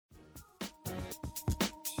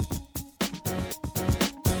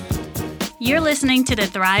You're listening to the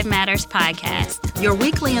Thrive Matters podcast, your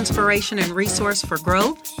weekly inspiration and resource for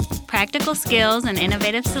growth, practical skills, and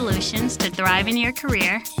innovative solutions to thrive in your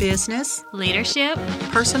career, business, leadership,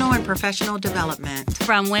 personal and professional development.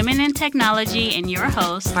 From Women in Technology and your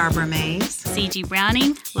host, Barbara Mays, CG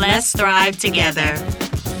Browning. Let's thrive together.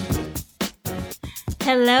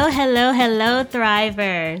 Hello,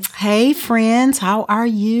 Thrivers. Hey, friends. How are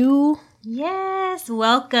you? Yes,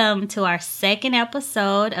 welcome to our second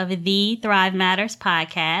episode of the Thrive Matters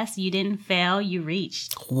podcast. You didn't fail, you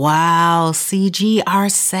reached. Wow, CG, our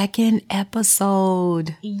second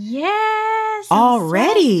episode. Yes.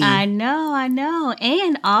 Already. I know.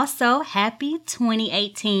 And also, happy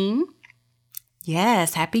 2018.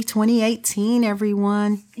 Yes, happy 2018,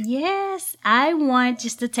 everyone. Yes, I want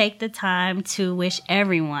just to take the time to wish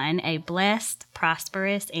everyone a blessed,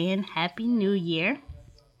 prosperous, and happy new year.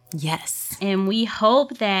 Yes. And we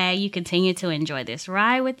hope that you continue to enjoy this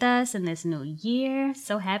ride with us in this new year.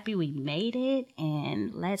 So happy we made it.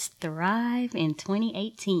 And let's thrive in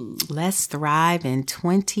 2018. Let's thrive in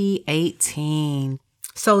 2018.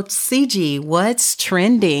 So, CG, what's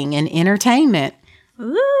trending in entertainment?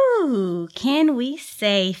 Ooh, can we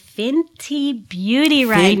say Fenty Beauty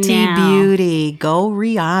right now? Fenty Beauty, go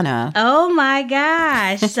Rihanna. Oh my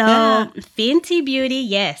gosh. So Fenty Beauty,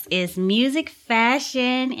 yes, is music,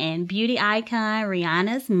 fashion, and beauty icon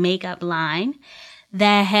Rihanna's makeup line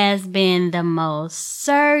that has been the most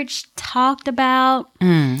searched, talked about.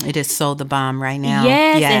 It is so the bomb right now.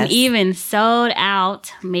 Yes, and even sold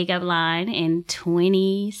out makeup line in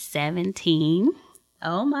 2017.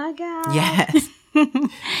 Oh my God. Yes.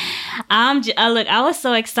 I was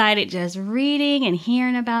so excited just reading and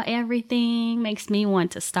hearing about everything. Makes me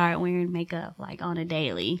want to start wearing makeup like on a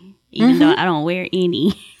daily, even though I don't wear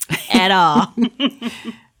any at all.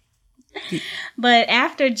 But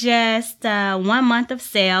after just 1 month of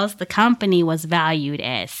sales, the company was valued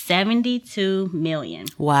at $72 million.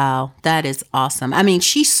 Wow, that is awesome. I mean,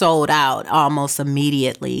 she sold out almost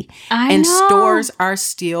immediately. I know. Stores are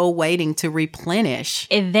still waiting to replenish.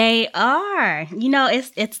 They are. You know,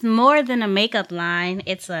 it's more than a makeup line.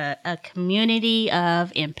 It's a community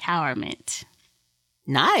of empowerment.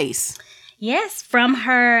 Nice. Yes, from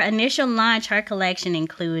her initial launch, her collection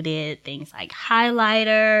included things like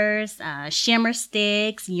highlighters, shimmer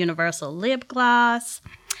sticks, universal lip gloss,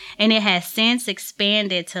 and it has since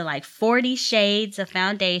expanded to like 40 shades of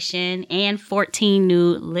foundation and 14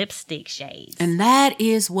 new lipstick shades. And that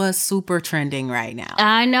is what's super trending right now.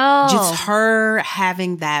 I know. Just her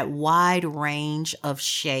having that wide range of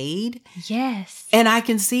shade. Yes. And I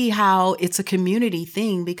can see how it's a community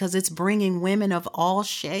thing because it's bringing women of all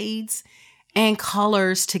shades and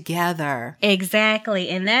colors together. Exactly.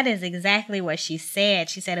 And that is exactly what she said.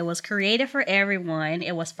 She said it was created for everyone.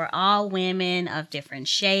 It was for all women of different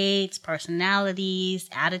shades, personalities,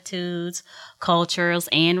 attitudes, cultures,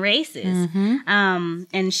 and races.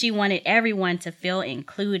 And she wanted everyone to feel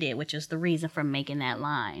included, which is the reason for making that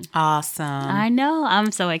line. Awesome. I know.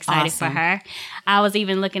 I'm so excited for her. I was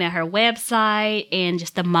even looking at her website and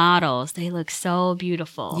just the models. They look so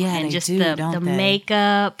beautiful. Yeah, and they just do, the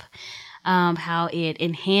makeup. How it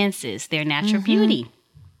enhances their natural beauty.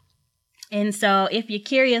 And so if you're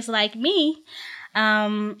curious like me,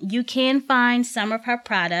 you can find some of her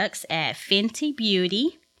products at Fenty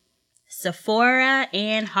Beauty, Sephora,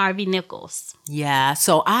 and Harvey Nichols. Yeah,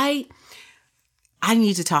 so I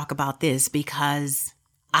need to talk about this because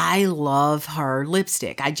I love her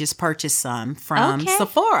lipstick. I just purchased some from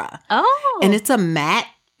Sephora. Oh. And it's a matte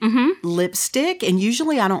lipstick, and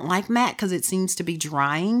usually I don't like matte because it seems to be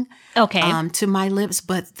drying to my lips,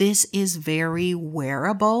 but this is very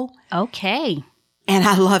wearable. Okay. And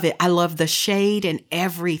I love it. I love the shade and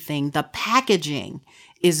everything. The packaging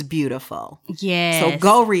is beautiful. Yes. So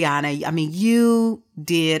go Rihanna. I mean, you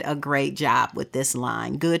did a great job with this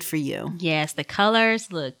line. Good for you. Yes, the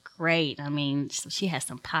colors look great. I mean, she has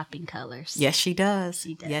some popping colors. Yes, she does.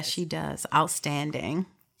 She does. Yes, she does. Outstanding.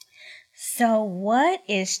 So what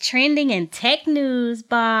is trending in tech news,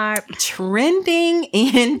 Barb? Trending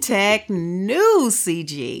in tech news,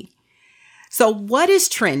 CG. So what is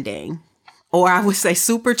trending, or I would say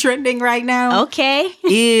super trending right now,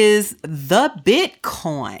 is the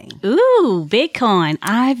Bitcoin. Ooh, Bitcoin.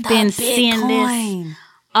 I've been seeing this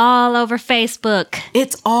all over Facebook.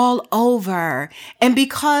 It's all over. And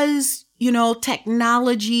because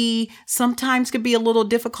technology sometimes can be a little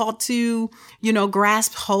difficult to,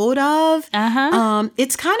 grasp hold of.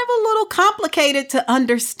 It's kind of a little complicated to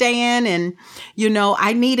understand. And,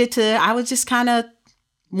 I was just kind of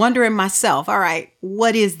wondering myself, all right,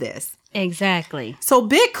 what is this? Exactly. So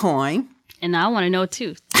Bitcoin. And I want to know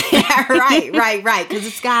too. Right.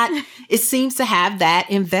 Because it seems to have that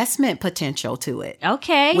investment potential to it.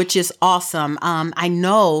 Okay. Which is awesome. I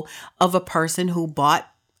know of a person who bought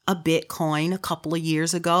a Bitcoin a couple of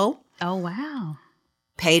years ago. Oh, wow.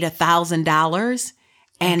 Paid $1,000.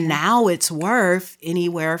 And now it's worth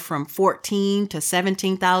anywhere from 14 to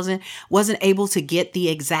 17,000. Wasn't able to get the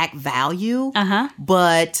exact value,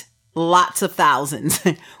 but lots of thousands,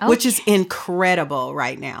 which is incredible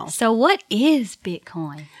right now. So what is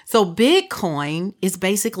Bitcoin? So Bitcoin is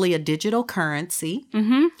basically a digital currency,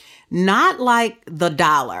 not like the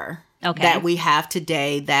dollar that we have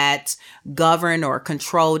today that's governed or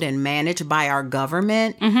controlled and managed by our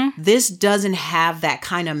government. This doesn't have that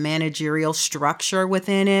kind of managerial structure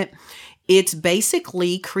within it. It's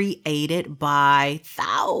basically created by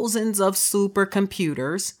thousands of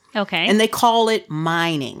supercomputers. Okay. And they call it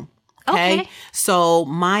mining. Okay. So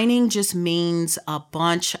mining just means a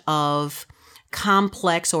bunch of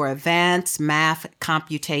complex or advanced math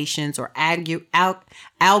computations or algorithms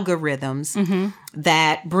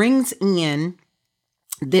that brings in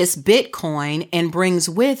this Bitcoin and brings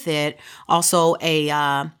with it also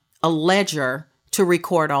a ledger to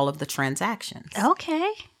record all of the transactions.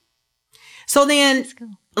 Okay. So then,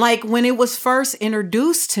 like when it was first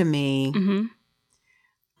introduced to me,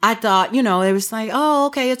 I thought, it was like, oh,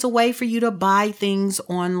 okay, it's a way for you to buy things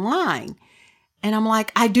online. And I'm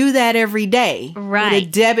like, I do that every day. Right. With a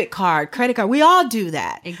debit card, credit card. We all do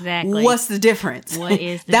that. Exactly. What's the difference? What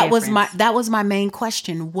is the difference? That was my main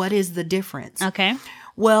question. What is the difference? Okay.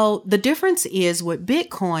 Well, the difference is with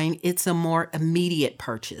Bitcoin, it's a more immediate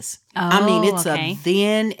purchase. It's a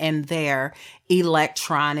then and there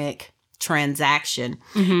electronic transaction.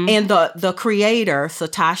 And the creator,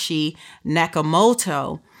 Satoshi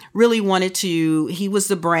Nakamoto, really wanted to, he was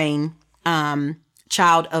the brain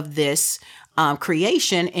child of this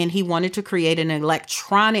creation, and he wanted to create an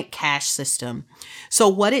electronic cash system. So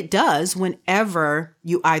what it does whenever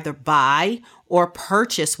you either buy or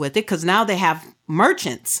purchase with it, because now they have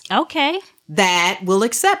merchants that will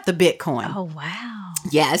accept the Bitcoin. Oh, wow.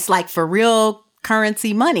 Yeah, it's like for real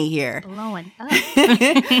currency money here. Blowing up.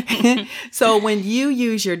 So when you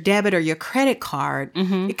use your debit or your credit card,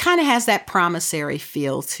 it kind of has that promissory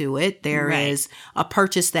feel to it. There is a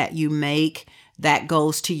purchase that you make that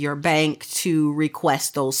goes to your bank to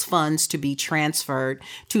request those funds to be transferred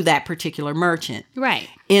to that particular merchant. Right.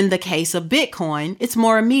 In the case of Bitcoin, it's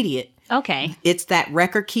more immediate. Okay. It's that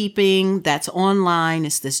record keeping that's online.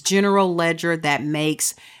 It's this general ledger that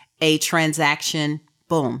makes a transaction,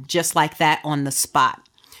 boom, just like that on the spot.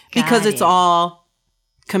 Because it's all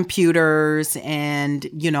computers and,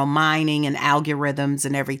 mining and algorithms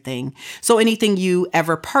and everything. So anything you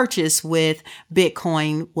ever purchase with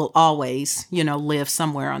Bitcoin will always, live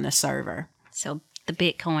somewhere on the server. So the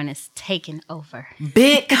Bitcoin is taking over.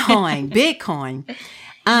 Bitcoin.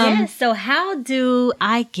 Yes. So how do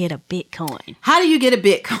I get a Bitcoin? How do you get a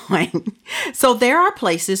Bitcoin? So there are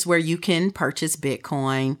places where you can purchase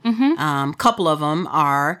Bitcoin. Couple of them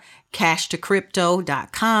are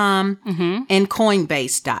cashtocrypto.com and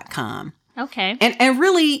coinbase.com. Okay. And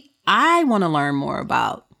really, I want to learn more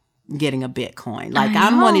about getting a Bitcoin. Like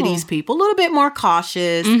I'm one of these people, a little bit more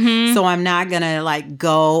cautious. So I'm not going to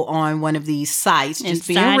go on one of these sites, just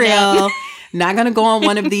being real. Not going to go on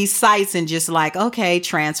one of these sites and just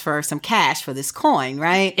transfer some cash for this coin,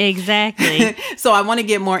 right? Exactly. So I want to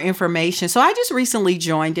get more information. So I just recently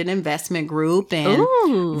joined an investment group and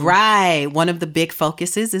one of the big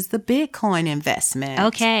focuses is the Bitcoin investment.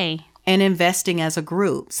 Okay. And investing as a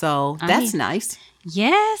group. So that's nice.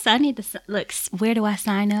 Yes, I need to look. Where do I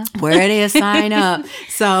sign up? Where it is, sign up.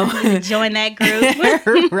 So join that group.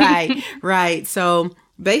 Right. So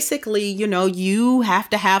basically, you have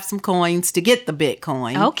to have some coins to get the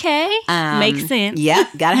Bitcoin. Okay. Makes sense. Yeah,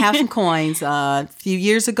 got to have some coins. A few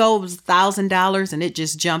years ago, it was $1,000 and it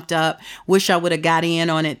just jumped up. Wish I would have got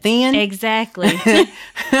in on it then. Exactly.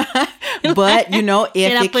 But, if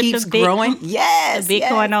it keeps growing. Yes.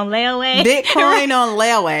 Bitcoin on layaway. Bitcoin on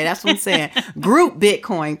layaway. That's what I'm saying. Group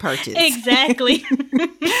Bitcoin purchase. Exactly.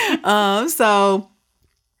 So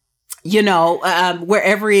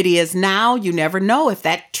wherever it is now, you never know if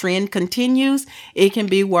that trend continues. It can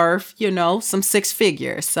be worth, some six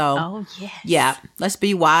figures. So, yeah, let's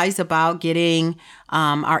be wise about getting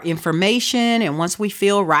our information. And once we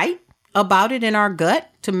feel right about it in our gut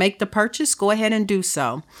to make the purchase, go ahead and do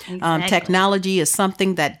so. Exactly. Technology is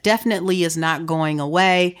something that definitely is not going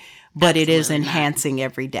away, but it is enhancing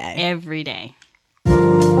every day. Every day.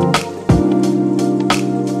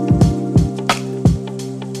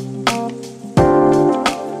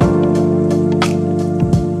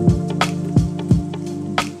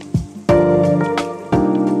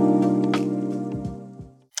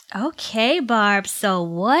 Okay, Barb. So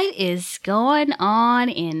what is going on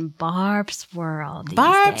in Barb's world these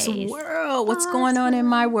Barb's days? world. What's going on in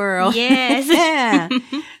my world? Yes. Yeah.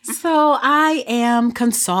 So I am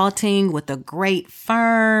consulting with a great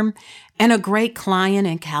firm and a great client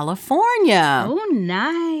in California. Oh,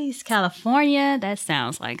 nice. California. That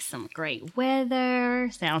sounds like some great weather.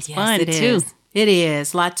 Sounds fun, too. It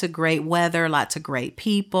is. Lots of great weather, lots of great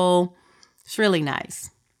people. It's really nice.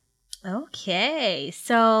 Okay.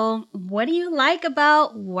 So what do you like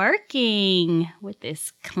about working with this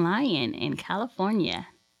client in California?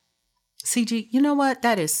 CG, you know what?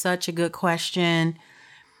 That is such a good question.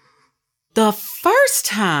 The first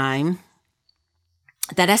time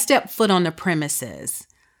that I stepped foot on the premises,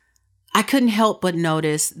 I couldn't help but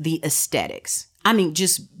notice the aesthetics. I mean,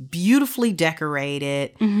 just beautifully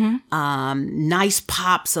decorated, nice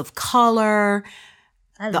pops of color,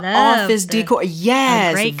 the office decor.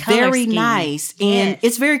 Yes, very nice. And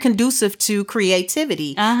it's very conducive to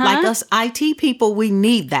creativity. Like us IT people, we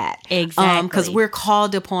need that. Exactly. Because we're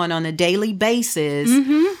called upon on a daily basis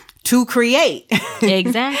to create.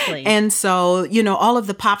 Exactly. And so, you know, all of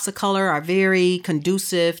the pops of color are very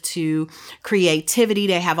conducive to creativity.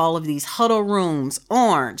 They have all of these huddle rooms,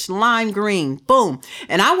 orange, lime green, boom.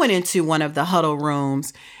 And I went into one of the huddle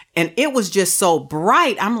rooms and it was just so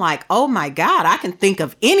bright. I'm like, oh my God, I can think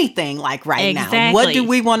of anything like now. What do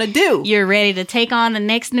we want to do? You're ready to take on the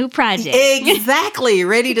next new project. Exactly.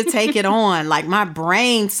 Ready to take it on. Like my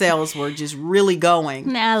brain cells were just really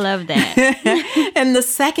going. I love that. And the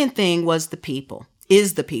second thing was the people.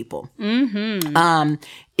 It's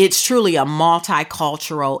truly a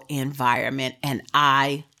multicultural environment and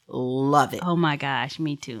I love it. Oh my gosh,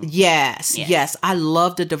 me too. Yes. I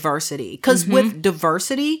love the diversity because with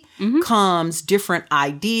diversity comes different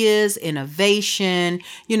ideas, innovation.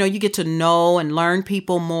 You know, you get to know and learn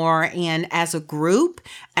people more. And as a group,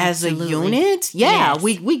 as a unit,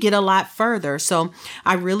 we get a lot further. So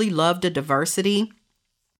I really love the diversity.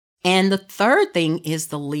 And the third thing is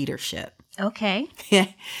the leadership. Okay.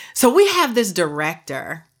 So we have this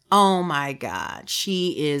director. Oh my God.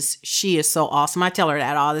 She is so awesome. I tell her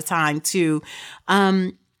that all the time too.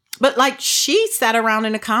 But like she sat around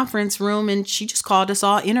in a conference room and she just called us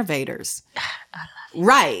all innovators.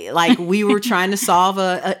 Right. Like we were trying to solve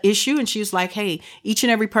a issue and she was like, hey, each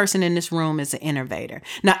and every person in this room is an innovator.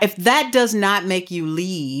 Now, if that does not make you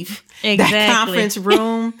leave that conference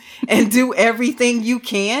room and do everything you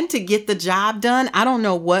can to get the job done, I don't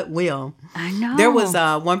know what will. I know. There was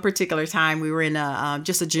one particular time we were in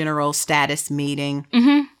just a general status meeting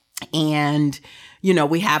and you know,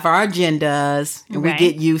 we have our agendas and we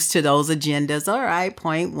get used to those agendas. All right,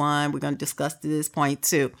 point 1, we're going to discuss this, point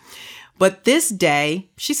 2. But this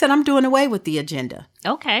day, she said, I'm doing away with the agenda.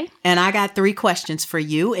 Okay. And I got 3 questions for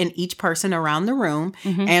you and each person around the room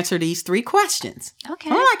answer these 3 questions.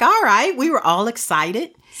 Okay. I'm like, all right. We were all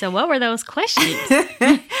excited. So what were those questions?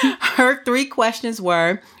 Her 3 questions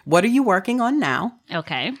were, what are you working on now?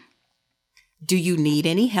 Okay. Do you need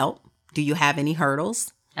any help? Do you have any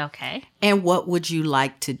hurdles? Okay. And what would you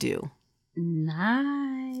like to do?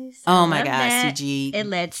 Nice. Oh my gosh, CG. It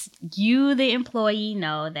lets you, the employee,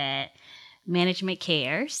 know that management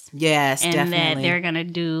cares. Yes, and definitely. And that they're going to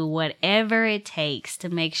do whatever it takes to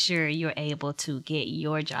make sure you're able to get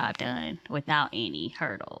your job done without any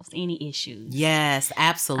hurdles, any issues. Yes,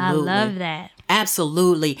 absolutely. I love that.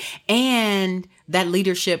 Absolutely. And that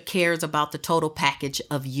leadership cares about the total package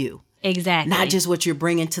of you. Exactly. Not just what you're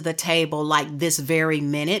bringing to the table like this very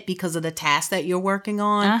minute because of the task that you're working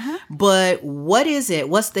on, but what is it?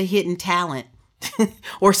 What's the hidden talent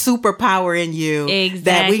or superpower in you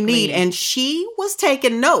that we need? And she was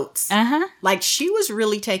taking notes. Like she was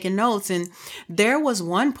really taking notes. And there was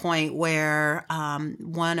one point where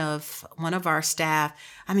one of our staff,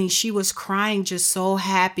 I mean, she was crying, just so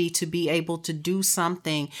happy to be able to do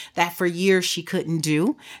something that for years she couldn't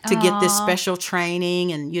do, to get this special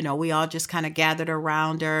training. And, you know, we all just kind of gathered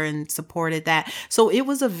around her and supported that. So it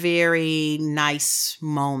was a very nice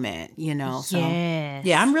moment, you know. So,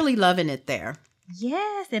 yeah, I'm really loving it there.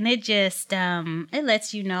 Yes, and it just it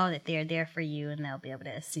lets you know that they're there for you and they'll be able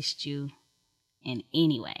to assist you in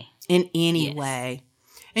any way. In any way.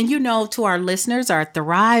 And you know, to our listeners, our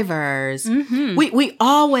Thrivers, we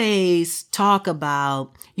always talk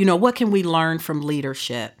about, you know, what can we learn from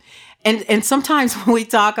leadership? And sometimes when we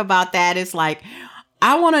talk about that, it's like,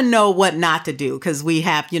 I want to know what not to do because we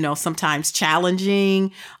have, you know, sometimes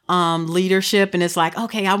challenging leadership. And it's like,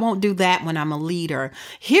 okay, I won't do that when I'm a leader.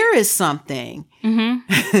 Here is something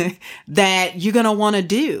that you're going to want to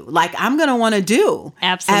do. Like I'm going to want to do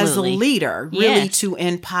as a leader, really to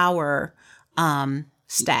empower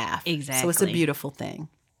staff. Exactly. So it's a beautiful thing.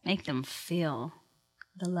 Make them feel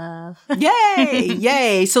the love. Yay!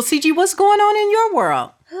 Yay! So, CG, what's going on in your world?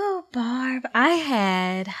 Oh, Barb, I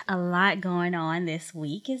had a lot going on this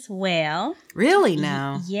week as well. Really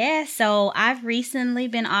now? Yeah, so I've recently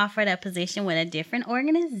been offered a position with a different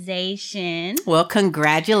organization. Well,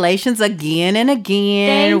 congratulations again and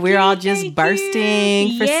again. We're all just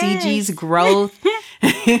bursting for CG's growth.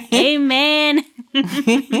 Amen.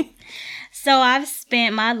 So I've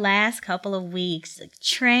spent my last couple of weeks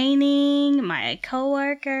training my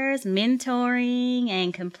coworkers, mentoring,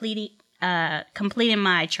 and completing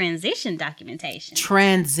my transition documentation.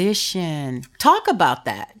 Transition. Talk about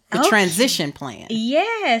that. The transition plan.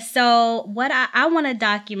 Yeah. So what I want to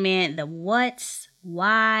document the what's,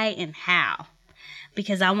 why, and how,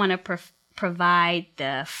 because I want to provide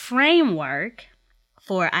the framework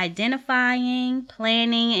for identifying,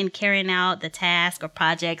 planning, and carrying out the tasks or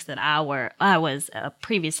projects that I was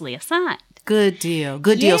previously assigned. Good deal.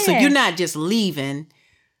 Good deal. So you're not just leaving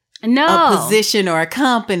a position or a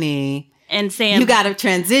company and saying you got a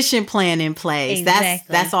transition plan in place.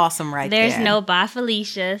 Exactly. That's awesome right There's there. no bye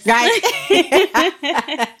Felicia's.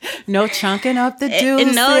 Right. No chunking up the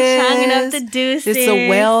deuces. No chunking up the deuces. It's a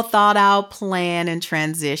well thought out plan and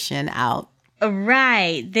transition out.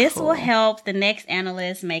 Right. This will help the next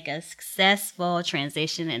analyst make a successful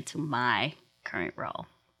transition into my current role.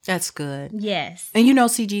 That's good. Yes. And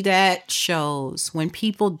CG, that shows when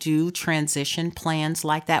people do transition plans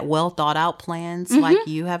like that, well thought out plans like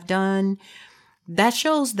you have done, that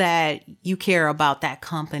shows that you care about that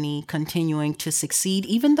company continuing to succeed,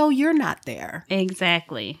 even though you're not there.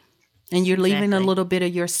 Exactly. And you're leaving a little bit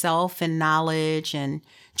of yourself and knowledge and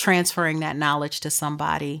transferring that knowledge to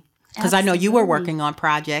somebody. Because I know you were working on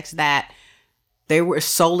projects that they were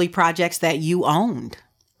solely projects that you owned.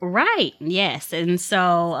 Right. Yes. And so,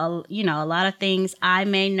 a lot of things I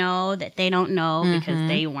may know that they don't know because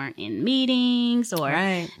they weren't in meetings or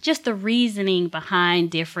just the reasoning behind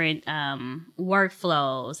different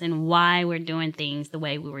workflows and why we're doing things the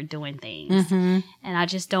way we were doing things. And I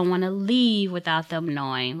just don't want to leave without them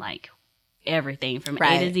knowing everything from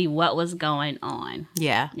A to Z, what was going on.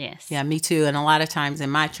 Yeah. Yes. Yeah, me too. And a lot of times in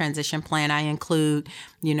my transition plan, I include,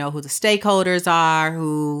 who the stakeholders are,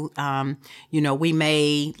 who, we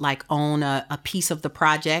may own a piece of the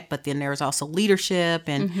project, but then there's also leadership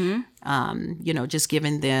and, just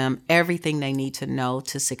giving them everything they need to know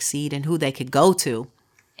to succeed and who they could go to.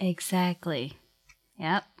 Exactly.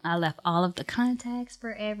 Yep. I left all of the contacts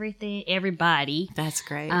for everybody. That's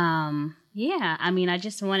great. Yeah, I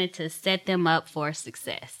just wanted to set them up for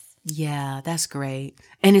success. Yeah, that's great.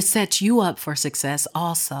 And it sets you up for success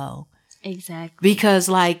also. Exactly. Because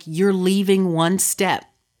you're leaving one step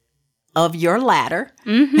of your ladder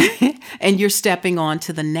and you're stepping on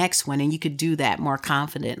to the next one. And you could do that more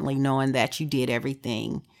confidently knowing that you did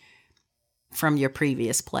everything from your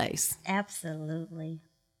previous place. Absolutely.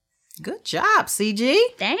 Good job, CG.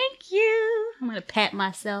 Thank you. I'm going to pat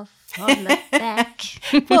myself on the back.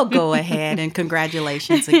 Well, go ahead and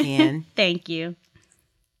congratulations again. Thank you.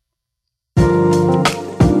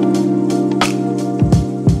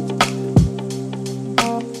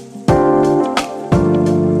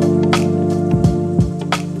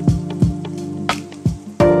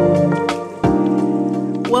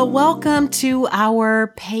 Well, welcome to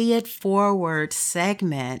our Pay It Forward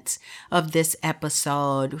segment of this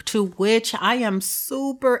episode, to which I am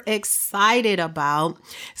super excited about.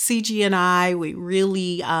 CG and I, we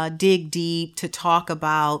really dig deep to talk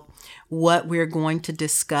about what we're going to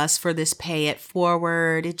discuss for this Pay It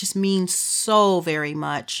Forward. It just means so very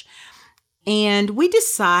much. And we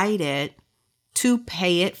decided to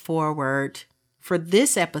pay it forward for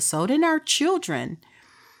this episode and our children.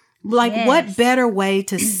 What better way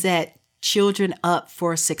to set children up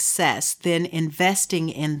for success than investing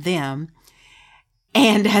in them?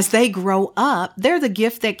 And as they grow up, they're the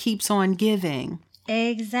gift that keeps on giving.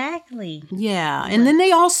 Exactly. Yeah. And then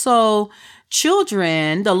they also,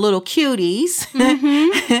 children, the little cuties,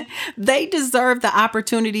 they deserve the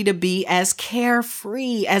opportunity to be as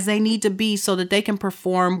carefree as they need to be so that they can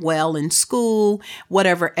perform well in school,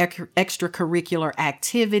 whatever extracurricular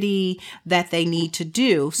activity that they need to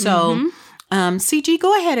do. So, CG,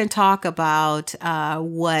 go ahead and talk about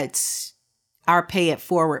what our Pay It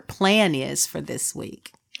Forward plan is for this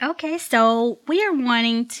week. Okay, so we are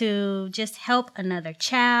wanting to just help another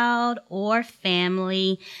child or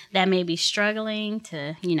family that may be struggling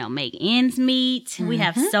to, make ends meet. We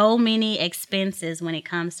have so many expenses when it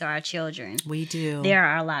comes to our children. We do. There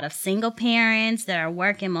are a lot of single parents that are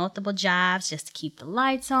working multiple jobs just to keep the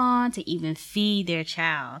lights on, to even feed their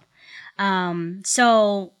child.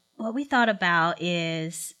 So what we thought about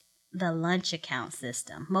is the lunch account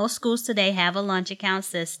system. Most schools today have a lunch account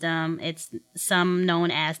system. It's some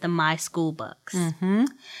known as the My School Bucks. Mm-hmm.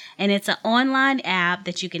 And it's an online app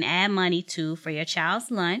that you can add money to for your child's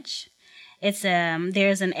lunch. It's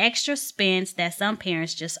there's an extra expense that some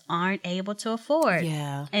parents just aren't able to afford.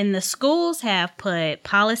 Yeah. And the schools have put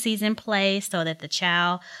policies in place so that the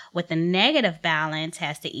child with a negative balance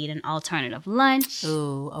has to eat an alternative lunch.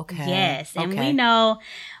 Ooh, okay. Yes, and okay.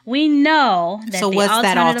 we know that. So the what's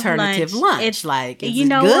that alternative lunch? It's like, is you it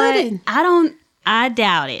know good? what? I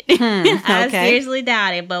doubt it. I okay. seriously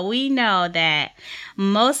doubt it. But we know that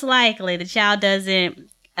most likely the child doesn't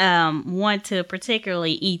want to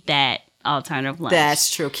particularly eat that alternative lunch.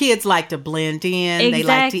 That's true. Kids like to blend in. Exactly. They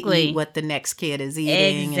like to eat what the next kid is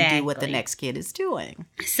eating and do what the next kid is doing.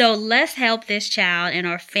 So let's help this child and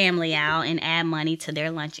our family out and add money to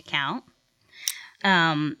their lunch account.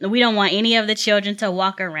 We don't want any of the children to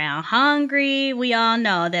walk around hungry. We all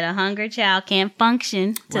know that a hungry child can't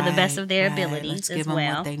function to the best of their abilities Let's as give them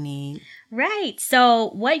well. what they need. Right. So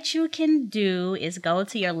what you can do is go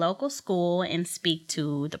to your local school and speak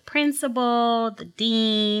to the principal, the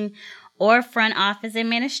dean, or front office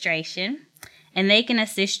administration, and they can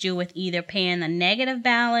assist you with either paying the negative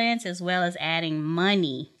balance as well as adding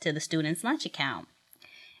money to the student's lunch account.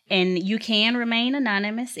 And you can remain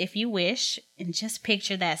anonymous if you wish, and just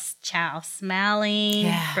picture that child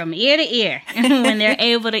smiling from ear to ear when they're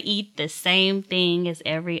able to eat the same thing as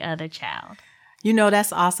every other child. You know,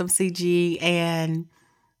 that's awesome, CG. And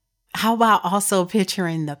how about also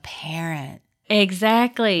picturing the parent?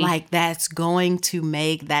 Exactly. Like that's going to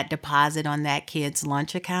make that deposit on that kid's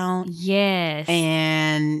lunch account. Yes.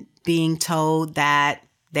 And being told that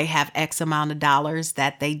they have X amount of dollars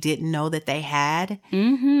that they didn't know that they had.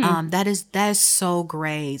 Mm-hmm. That is so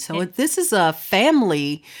great. So this is a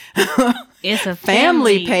family. It's a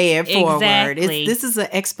family pay it forward. Exactly. This is an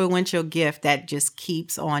exponential gift that just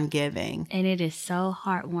keeps on giving. And it is so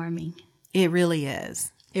heartwarming. It really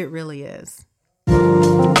is. It really is.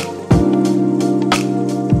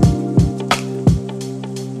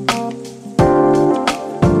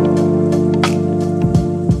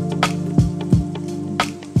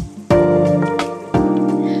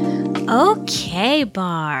 Okay,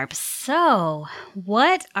 Barb. So,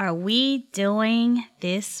 what are we doing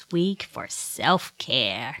this week for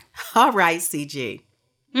self-care? All right, CG.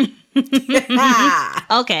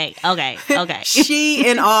 Okay. She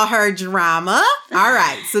and all her drama. All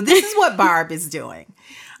right. So this is what Barb is doing.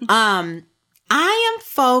 I am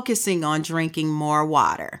focusing on drinking more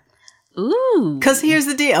water. Ooh. Because here's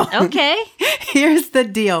the deal. Okay. Here's the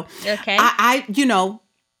deal. Okay. I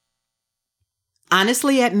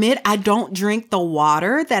honestly admit I don't drink the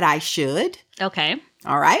water that I should. Okay.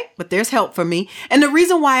 All right. But there's help for me. And the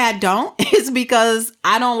reason why I don't is because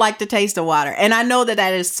I don't like the taste of water. And I know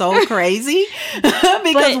that is so crazy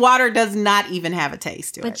because water does not even have a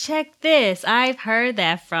taste to it. But check this. I've heard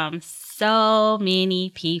that from so many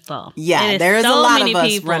people. Yeah, there is a lot of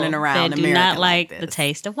us running around that America do not like the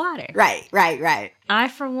taste of water. Right. I,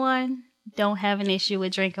 for one, don't have an issue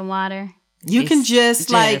with drinking water. You can just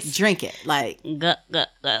drink it. Like, drink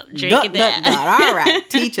it down. All right.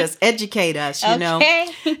 Teach us, educate us, you know.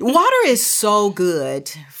 Water is so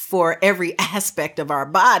good for every aspect of our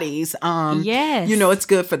bodies. Yes. You know, it's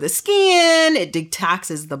good for the skin. It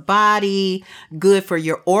detoxes the body. Good for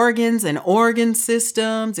your organs and organ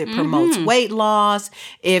systems. It promotes weight loss.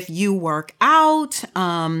 If you work out,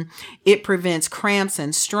 it prevents cramps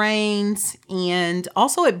and strains. And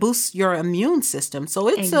also it boosts your immune system. So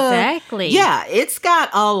it's it's got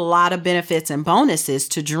a lot of benefits and bonuses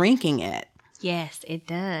to drinking it. Yes, it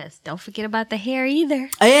does. Don't forget about the hair either.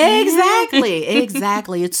 Exactly.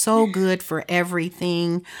 It's so good for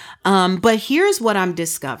everything. But here's what I'm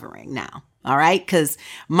discovering now. All right. Because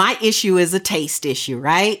my issue is a taste issue,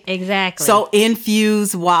 right? Exactly. So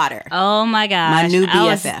infused water. Oh my gosh. My new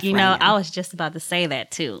BFF. I was just about to say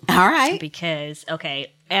that too. All right. Because,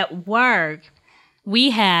 at work,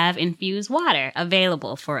 we have infused water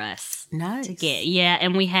available for us to get. Yeah.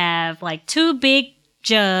 And we have like 2 big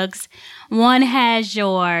jugs. One has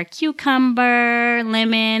your cucumber,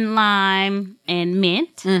 lemon, lime, and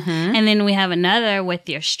mint. Mm-hmm. And then we have another with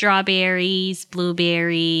your strawberries,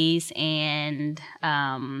 blueberries, and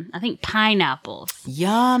I think pineapples.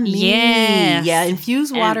 Yummy. Yes. Yeah,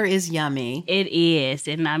 infused water is yummy. It is.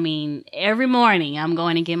 And I mean, every morning I'm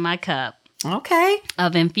going to get my cup. Okay.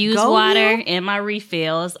 Of infused water and my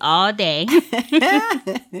refills all day.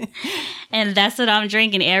 And that's what I'm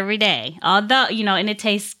drinking every day. Although, and it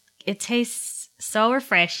tastes so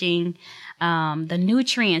refreshing. The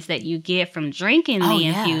nutrients that you get from drinking the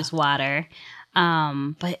infused water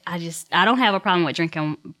But I don't have a problem with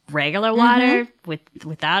drinking regular water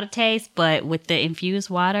without a taste, but with the infused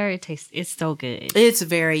water, it's so good. It's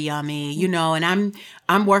very yummy, and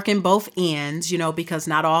I'm working both ends, because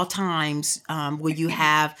not all times will you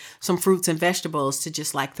have some fruits and vegetables to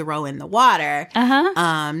just like throw in the water.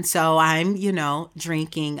 So I'm,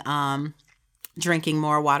 drinking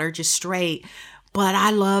more water just straight. But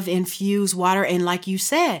I love infused water. And like you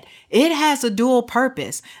said, it has a dual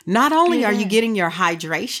purpose. Not only are you getting your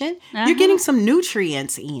hydration, you're getting some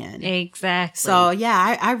nutrients in. Exactly. So,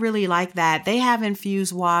 yeah, I really like that. They have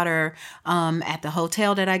infused water at the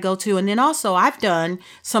hotel that I go to. And then also I've done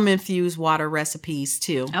some infused water recipes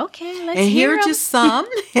too. Okay, let's and hear here are just some.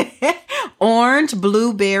 Orange,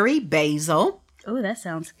 blueberry, basil. Oh, that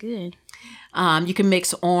sounds good. You can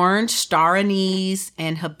mix orange, star anise,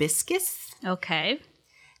 and hibiscus. Okay.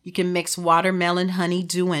 You can mix watermelon,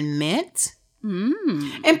 honeydew, and mint.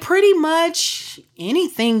 And pretty much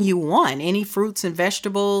anything you want. Any fruits and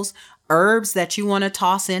vegetables, herbs that you want to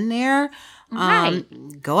toss in there. Right.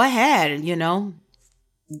 Go ahead, do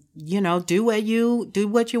what you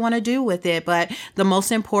want to do with it. But the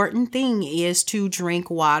most important thing is to drink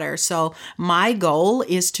water. So my goal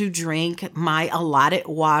is to drink my allotted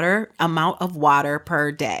amount of water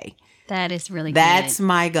per day. That is really good. That's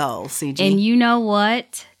my goal, CG. And you know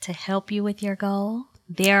what? To help you with your goal,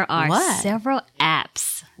 there are several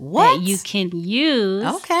apps that you can use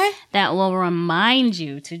that will remind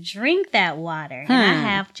you to drink that water. And I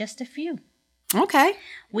have just a few. Okay.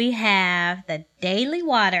 We have the Daily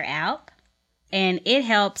Water app, and it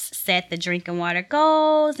helps set the drinking water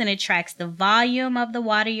goals, and it tracks the volume of the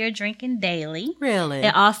water you're drinking daily. Really?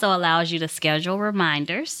 It also allows you to schedule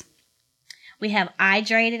reminders. We have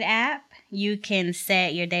Hydrated app. You can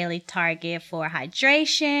set your daily target for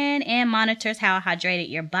hydration and monitors how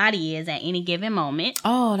hydrated your body is at any given moment.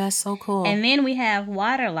 Oh, that's so cool. And then we have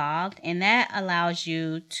Waterlogged, and that allows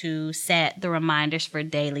you to set the reminders for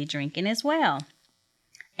daily drinking as well.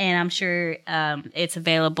 And I'm sure it's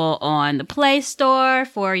available on the Play Store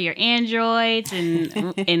for your Androids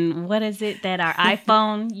and what is it that our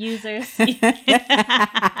iPhone users?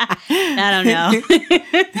 I don't know.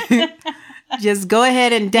 Just go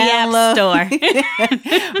ahead and download. The App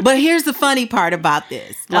Store. But here's the funny part about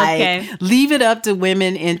this. Leave it up to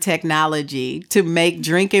women in technology to make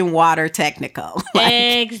drinking water technical.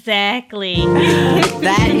 Exactly.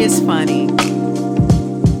 That is funny.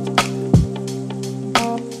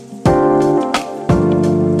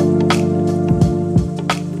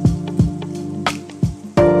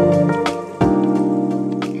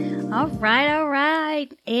 All right.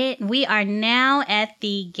 We are now at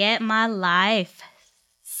the Get My Life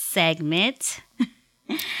segment.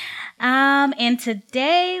 And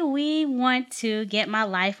today we want to get my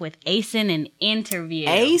life with acing an interview.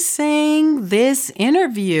 Acing this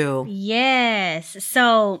interview. Yes.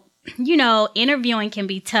 So, interviewing can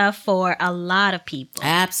be tough for a lot of people.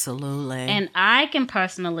 Absolutely. And I can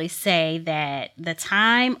personally say that the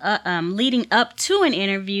time leading up to an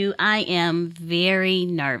interview, I am very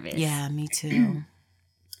nervous. Yeah, me too.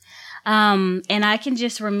 And I can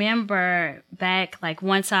just remember back,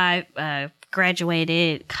 once I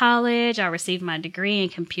graduated college, I received my degree in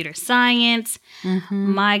computer science.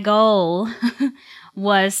 My goal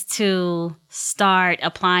was to start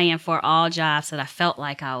applying for all jobs that I felt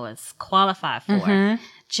like I was qualified for,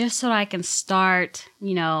 just so I can start,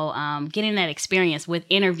 getting that experience with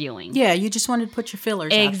interviewing. Yeah, you just wanted to put your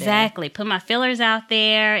fillers out there. Exactly. Put my fillers out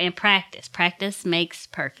there and practice. Practice makes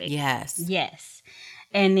perfect. Yes.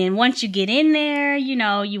 And then once you get in there,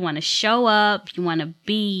 you want to show up. You want to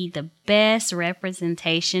be the best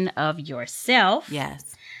representation of yourself.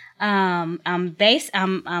 Yes. I'm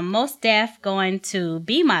most def going to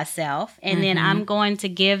be myself, and then I'm going to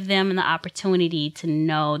give them the opportunity to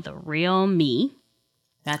know the real me.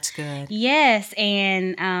 That's good. Yes,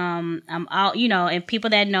 and I'm all, and people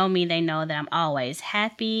that know me, they know that I'm always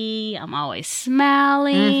happy. I'm always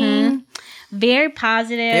smiling. Very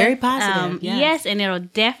positive. Very positive. Yes, and it'll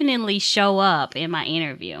definitely show up in my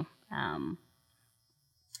interview.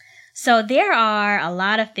 So there are a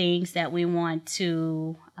lot of things that we want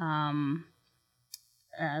to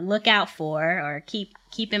look out for or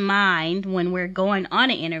keep in mind when we're going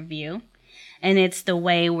on an interview. And it's the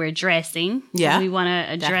way we're dressing. Yeah, we want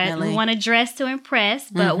to dress. We want to dress to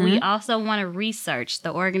impress, but we also want to research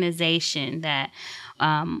the organization that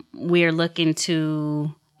we're looking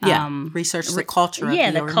to. Research the culture of the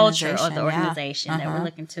organization. The culture of the organization that we're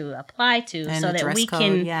looking to apply to, and so that we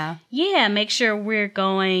code, can, make sure we're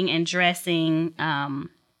going and dressing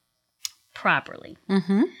properly.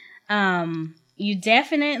 you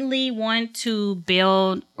definitely want to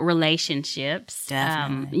build relationships.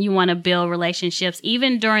 Definitely. You want to build relationships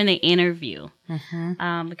even during the interview,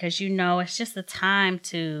 because it's just a time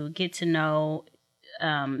to get to know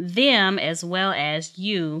them as well as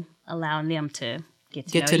you, allowing them to get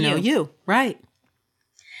to know you. Right.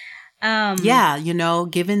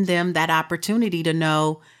 Giving them that opportunity to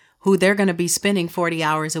know who they're going to be spending 40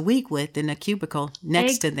 hours a week with in a cubicle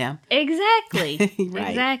next to them. Exactly. Right.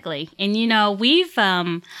 Exactly. And, we've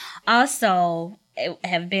also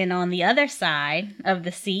have been on the other side of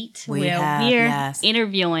the seat we're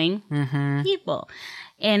interviewing people.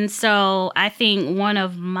 And so I think one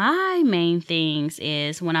of my main things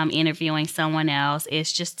is when I'm interviewing someone else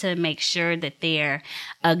is just to make sure that they're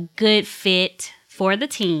a good fit for the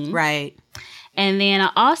team. Right. And then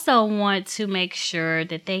I also want to make sure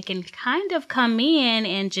that they can kind of come in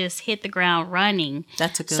and just hit the ground running.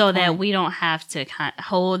 That's a good point. That we don't have to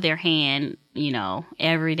hold their hand,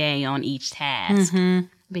 every day on each task.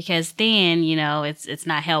 Because then, it's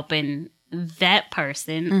not helping that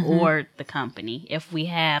person or the company if we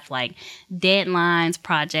have like deadlines,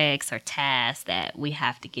 projects, or tasks that we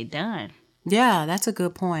have to get done. Yeah, that's a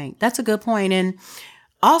good point. And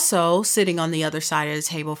also, sitting on the other side of the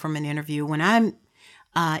table from an interview, when I'm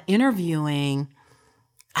interviewing,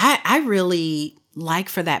 I really like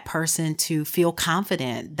for that person to feel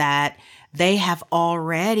confident that they have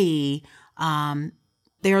already,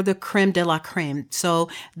 they're the creme de la creme. So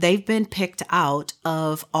they've been picked out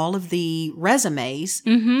of all of the resumes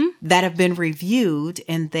that have been reviewed,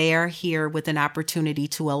 and they're here with an opportunity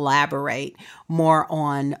to elaborate more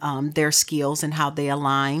on their skills and how they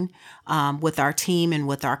align with our team and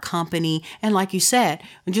with our company. And like you said,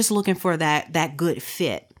 we're just looking for that good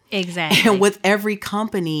fit. Exactly. And with every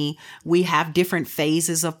company, we have different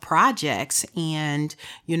phases of projects, and,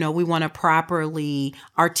 we want to properly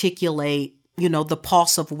articulate the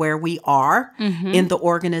pulse of where we are in the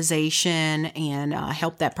organization, and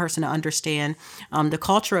help that person to understand the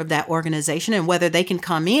culture of that organization, and whether they can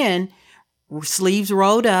come in, sleeves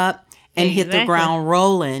rolled up, and hit the ground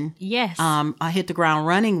rolling. Yes. Hit the ground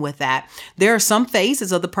running with that. There are some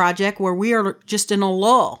phases of the project where we are just in a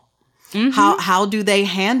lull. How do they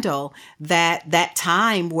handle that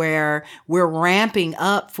time where we're ramping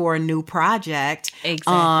up for a new project?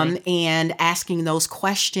 Exactly. And asking those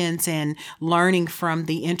questions and learning from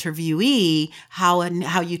the interviewee how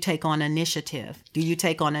you take on initiative. Do you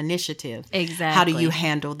take on initiative? Exactly. How do you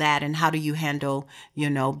handle that? And how do you handle,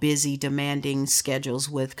 busy, demanding schedules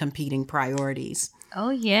with competing priorities? Oh,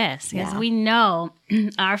 yes. Because we know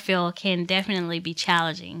our field can definitely be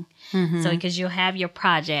challenging. So because you'll have your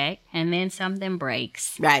project and then something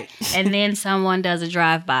breaks. Right. And then someone does a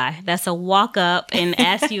drive-by. That's a walk up and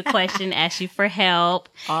ask you a question, ask you for help.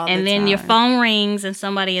 And then your phone rings and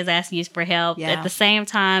somebody is asking you for help at the same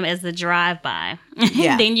time as the drive-by.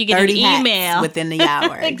 Yeah. Then you get an email. Within the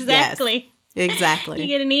hour. Exactly. Yes. Exactly. You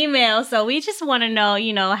get an email. So we just want to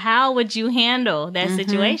know, how would you handle that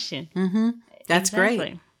situation? That's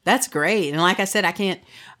great. That's great. And like I said, I can't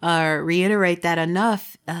reiterate that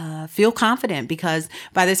enough. Feel confident, because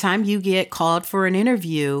by the time you get called for an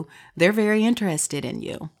interview, they're very interested in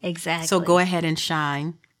you. Exactly. So go ahead and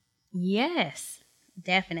shine. Yes,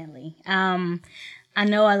 definitely. I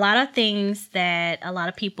know a lot of things that a lot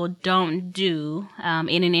of people don't do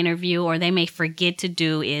in an interview, or they may forget to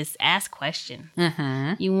do, is ask questions.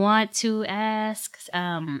 You want to ask,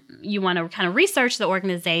 you want to kind of research the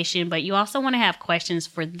organization, but you also want to have questions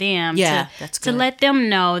for them to let them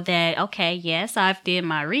know that, okay, yes, I've did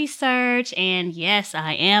my research, and yes,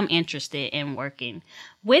 I am interested in working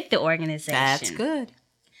with the organization. That's good.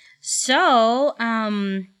 So,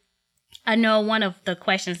 I know one of the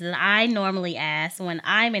questions that I normally ask when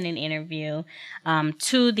I'm in an interview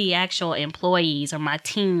to the actual employees or my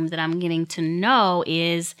team that I'm getting to know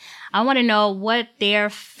is, I want to know what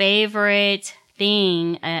their favorite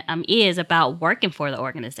thing is about working for the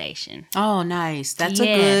organization. Oh, nice. That's a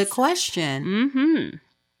good question.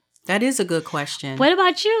 That is a good question. What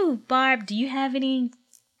about you, Barb? Do you have any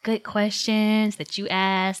good questions that you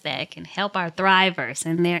ask that can help our thrivers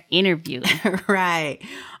in their interview? Right.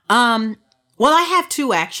 Well, I have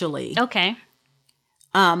two, actually. Okay.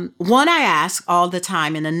 One I ask all the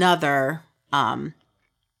time, and another I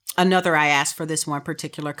asked for this one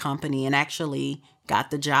particular company and actually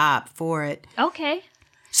got the job for it. Okay.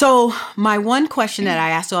 So my one question that I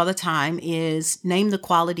ask all the time is, name the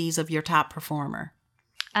qualities of your top performer.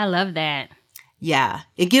 I love that. Yeah.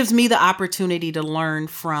 It gives me the opportunity to learn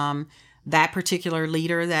from that particular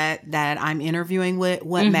leader that I'm interviewing with,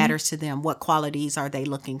 what matters to them? What qualities are they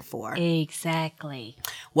looking for? Exactly.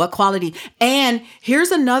 What quality? And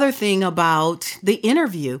here's another thing about the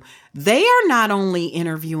interview. They are not only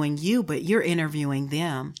interviewing you, but you're interviewing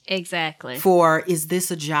them. Exactly. For, is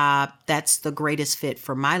this a job that's the greatest fit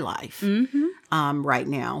for my life right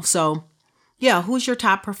now? So, yeah, who's your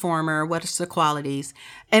top performer? What's the qualities?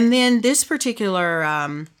 And then this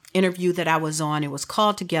particular interview that I was on, it was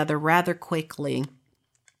called together rather quickly.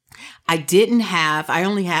 I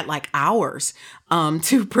only had like hours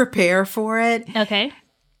to prepare for it. Okay.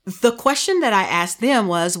 The question that I asked them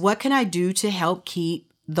was, what can I do to help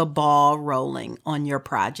keep the ball rolling on your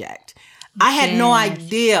project? I had no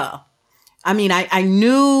idea. I mean, I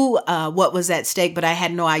knew what was at stake, but I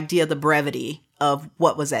had no idea the brevity of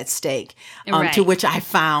what was at stake, to which I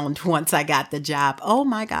found once I got the job. Oh,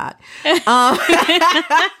 my God.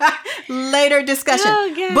 Later discussion.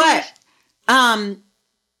 Oh, but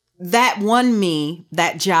that won me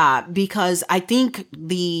that job because I think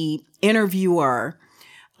the interviewer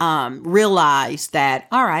realized that,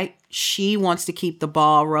 all right, she wants to keep the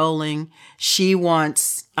ball rolling. She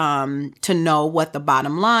wants to know what the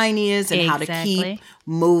bottom line is and how to keep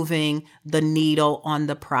moving the needle on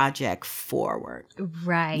the project forward.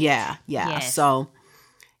 Right. Yeah. Yes. So,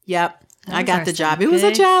 yep. I got the job. It was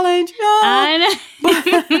a challenge. I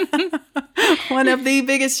know. One of the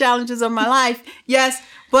biggest challenges of my life. Yes.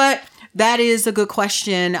 But that is a good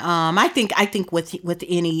question. I think with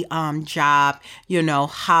any job,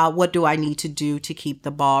 what do I need to do to keep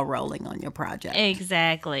the ball rolling on your project?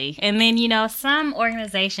 Exactly. And then, some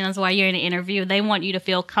organizations, while you're in an interview, they want you to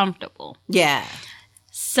feel comfortable. Yeah.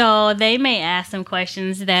 So they may ask some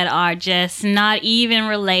questions that are just not even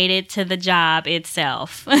related to the job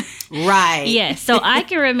itself. Right. Yes. So I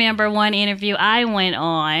can remember one interview I went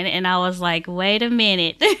on and I was like, wait a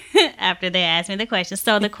minute, after they asked me the question.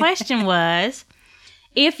 So the question was,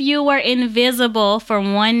 if you were invisible for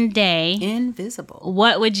one day,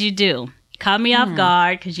 what would you do? Caught me off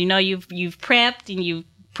guard because you've prepped and you've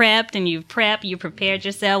prepped, you prepared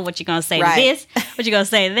yourself, what you're going to say to this, what you're going to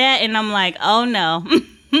say to that. And I'm like, oh no,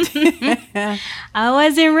 I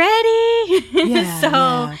wasn't ready.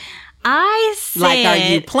 Yeah, I said, like, are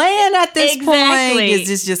you playing at this point? Is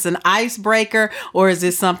this just an icebreaker or is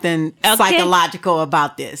this something psychological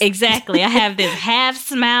about this? Exactly. I have this half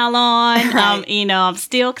smile on. I'm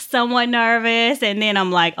still somewhat nervous. And then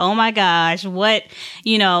I'm like, oh my gosh, what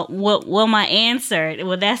will my answer?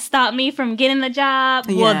 Will that stop me from getting the job?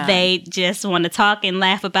 Yeah. Will they just want to talk and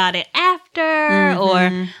laugh about it after?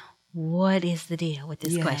 Or what is the deal with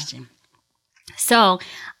this question? So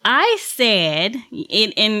I said,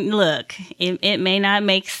 and look, it may not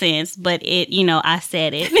make sense, but I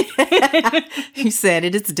said it. You said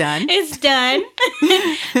it. It's done. It's done.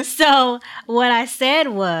 So what I said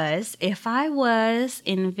was, if I was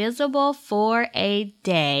invisible for a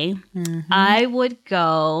day, I would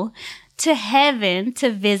go to heaven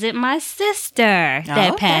to visit my sister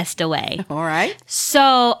that passed away. All right.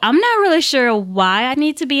 So I'm not really sure why I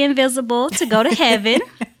need to be invisible to go to heaven.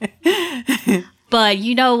 But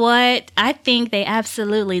you know what? I think they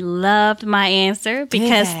absolutely loved my answer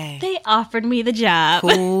because they offered me the job.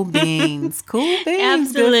 Cool beans.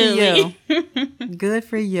 Absolutely. Good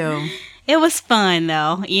for you. It was fun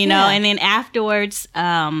though, and then afterwards,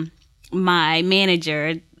 my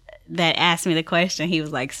manager that asked me the question, he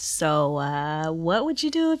was like, so what would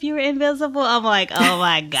you do if you were invisible? I'm like, oh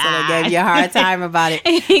my God. So they gave you a hard time about it.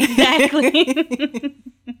 Exactly.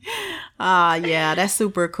 Yeah, that's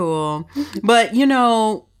super cool. But,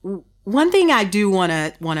 one thing I do want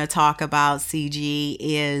to talk about, CG,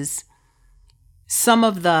 is some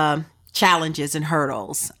of the challenges and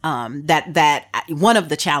hurdles that one of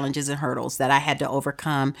the challenges and hurdles that I had to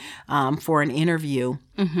overcome for an interview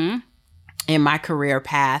in my career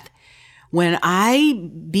path when I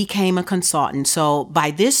became a consultant. So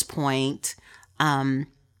by this point, I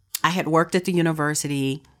had worked at the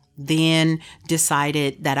university, then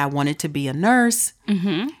decided that I wanted to be a nurse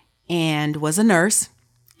and was a nurse.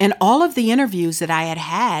 And all of the interviews that I had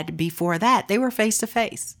had before that, they were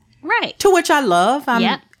face-to-face. Right. To which I love.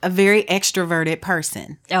 I'm a very extroverted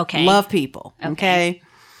person. Okay. Love people. Okay.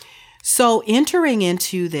 So entering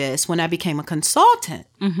into this, when I became a consultant,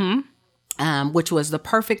 which was the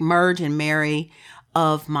perfect merge and marry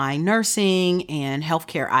of my nursing and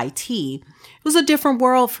healthcare IT, it was a different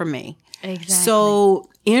world for me. Exactly. So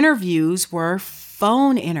interviews were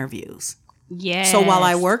phone interviews. Yes. So while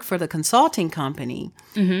I worked for the consulting company,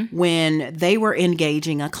 when they were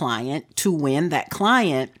engaging a client to win that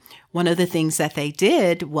client, one of the things that they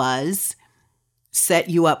did was set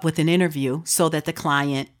you up with an interview so that the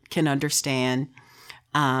client can understand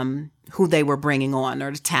who they were bringing on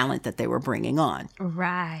or the talent that they were bringing on.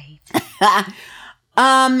 Right.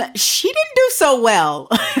 She didn't do so well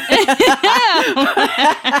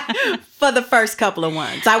for the first couple of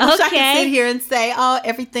ones. I wish I could sit here and say, oh,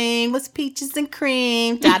 everything was peaches and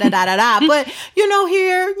cream, da-da-da-da-da. But,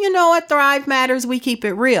 here, at Thrive Matters, we keep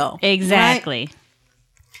it real. Exactly. Right?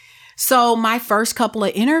 So my first couple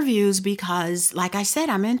of interviews, because like I said,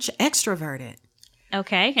 I'm extroverted.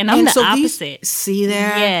 Okay. And I'm the opposite. See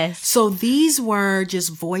there? Yes. So these were just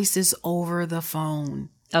voices over the phone.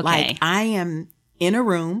 Okay. Like I am in a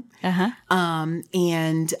room,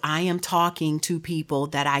 and I am talking to people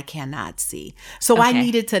that I cannot see. So I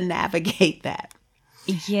needed to navigate that.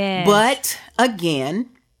 Yes. But again,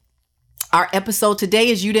 our episode today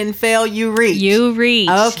is You Didn't Fail, You Reached. You reached.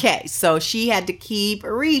 Okay. So she had to keep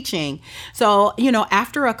reaching. So,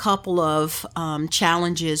 after a couple of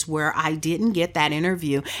challenges where I didn't get that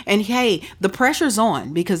interview, and hey, the pressure's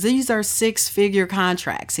on because these are 6-figure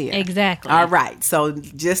contracts here. Exactly. All right. So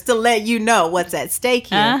just to let you know what's at stake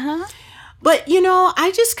here. But,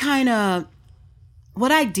 I just kind of,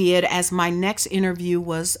 what I did as my next interview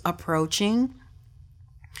was approaching,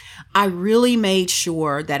 I really made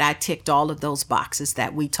sure that I ticked all of those boxes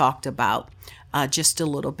that we talked about just a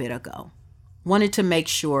little bit ago. Wanted to make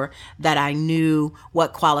sure that I knew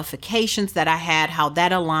what qualifications that I had, how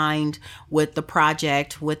that aligned with the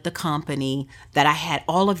project, with the company, that I had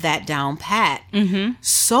all of that down pat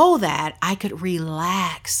so that I could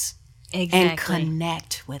relax and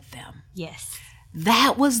connect with them. Yes.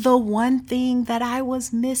 That was the one thing that I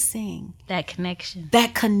was missing. That connection.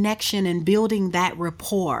 That connection and building that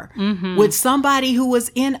rapport with somebody who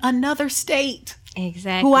was in another state.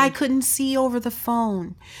 Exactly. Who I couldn't see over the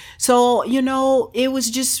phone. So, it was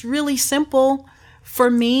just really simple for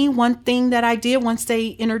me. One thing that I did once they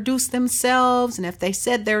introduced themselves, and if they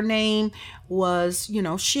said their name was,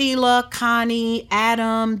 Sheila, Connie,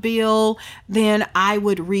 Adam, Bill, then I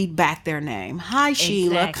would read back their name. Hi,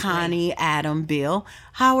 Sheila, Connie, Adam, Bill.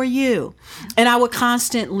 How are you? And I would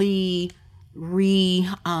constantly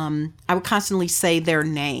say their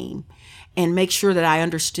name and make sure that I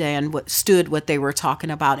understood what they were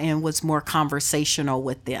talking about and was more conversational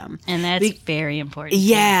with them. And that's very important.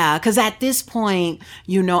 Yeah, because at this point,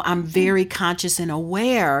 I'm very conscious and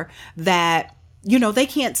aware that, they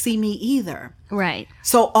can't see me either. Right.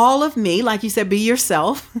 So all of me, like you said, be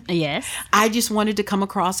yourself. Yes. I just wanted to come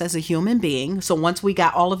across as a human being. So once we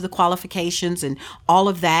got all of the qualifications and all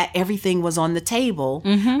of that, everything was on the table.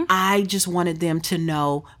 I just wanted them to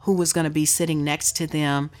know who was going to be sitting next to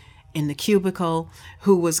them in the cubicle,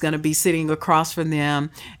 who was going to be sitting across from them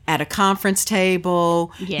at a conference table,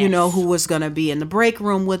 who was going to be in the break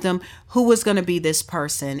room with them, who was going to be this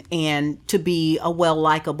person, and to be a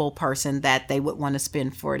likable person that they would want to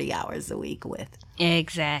spend 40 hours a week with.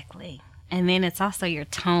 Exactly. And then it's also your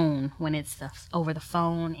tone when it's over the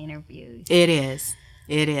phone interviews. It is.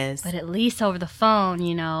 It is. But at least over the phone,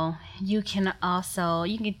 you can also,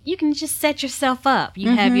 you can just set yourself up. You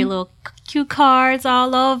have your little cue cards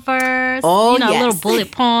all over. Oh, little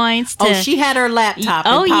bullet points. She had her laptop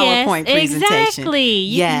and PowerPoint presentation. Exactly.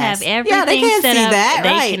 You can have everything they can't set see up. That,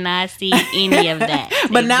 right. They cannot see any of that.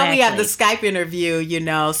 But now we have the Skype interview,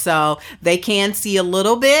 so they can see a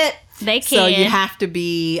little bit. They can. So you have to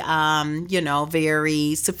be,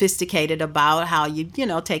 very sophisticated about how you,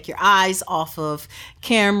 take your eyes off of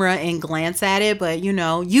camera and glance at it. But, you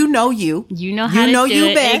know you. You know how to do you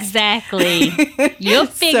it. best. Exactly. You'll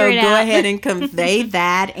figure it out. So go ahead and convey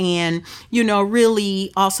that. And,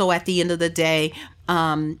 really also at the end of the day,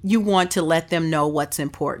 you want to let them know what's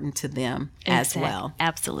important to them as well.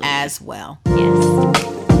 Absolutely. As well. Yes.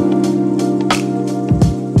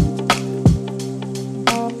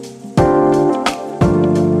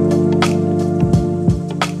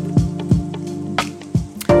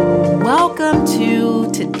 Welcome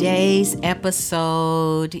to today's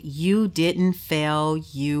episode, You Didn't Fail,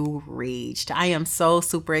 You Reached. I am so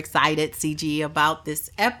super excited, CG, about this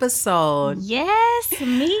episode. Yes,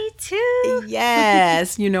 me too.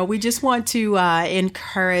 Yes. We just want to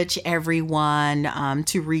encourage everyone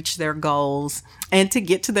to reach their goals and to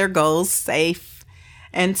get to their goals safe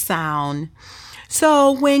and sound.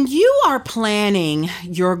 So when you are planning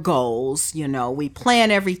your goals, we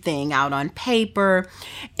plan everything out on paper,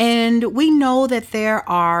 and we know that there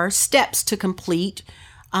are steps to complete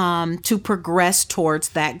to progress towards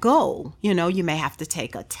that goal. You may have to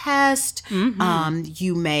take a test.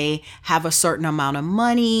 You may have a certain amount of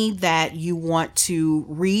money that you want to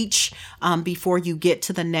reach before you get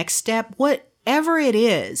to the next step. Whatever it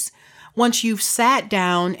is, once you've sat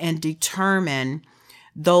down and determined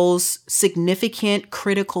those significant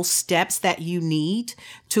critical steps that you need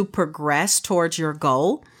to progress towards your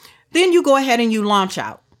goal, then you go ahead and you launch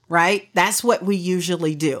out, right? That's what we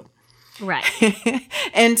usually do. Right.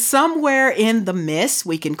 And somewhere in the midst,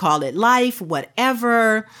 we can call it life,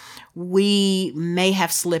 whatever, we may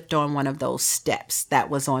have slipped on one of those steps that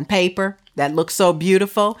was on paper that looks so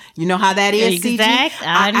beautiful. You know how that is, exact. CG?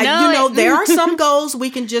 I know there are some goals we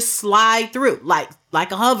can just slide through, like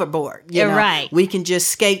a hoverboard. You know? Right. We can just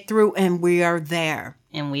skate through and we are there.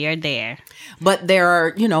 And we are there. But there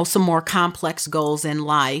are, some more complex goals in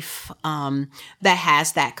life that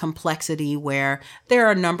has that complexity where there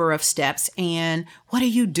are a number of steps. And what do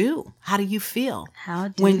you do? How do you feel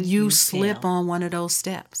when you slip on one of those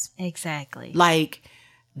steps? Exactly. Like,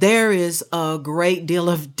 there is a great deal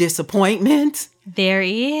of disappointment. There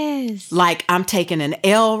is. Like, I'm taking an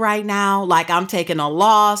L right now. Like, I'm taking a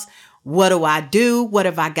loss. What do I do? What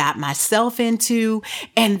have I got myself into?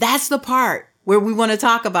 And that's the part where we want to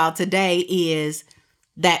talk about today, is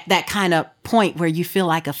that kind of point where you feel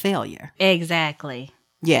like a failure. Exactly.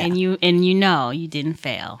 Yeah. And you didn't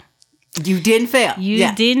fail. You didn't fail.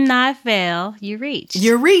 You did not fail. You reached.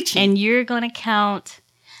 You're reaching. And you're going to count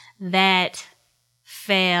that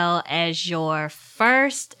fail as your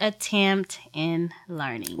first attempt in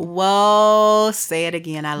learning. Whoa, say it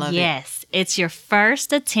again. I love it. Yes, it's your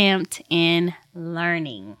first attempt in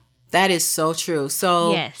learning. That is so true.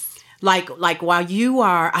 So yes. Like while you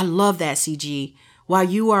are, I love that, CG, while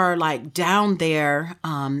you are like down there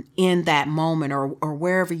in that moment or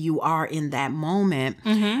wherever you are in that moment,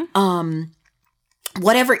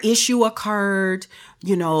 whatever issue occurred,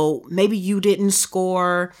 maybe you didn't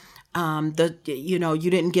score you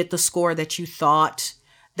didn't get the score that you thought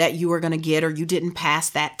that you were going to get, or you didn't pass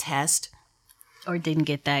that test. Or didn't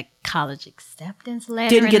get that college acceptance letter.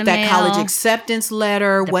 Didn't get that college acceptance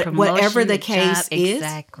letter, whatever the case is.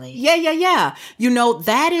 Exactly. Yeah.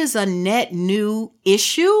 That is a net new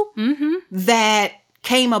issue that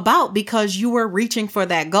came about because you were reaching for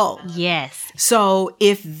that goal. Yes. So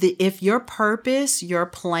if your purpose, your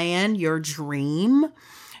plan, your dream,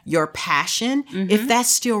 your passion, if that's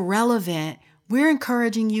still relevant, we're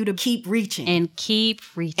encouraging you to keep reaching. And keep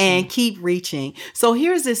reaching. So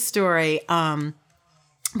here's this story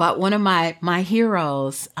about one of my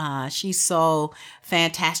heroes. She's so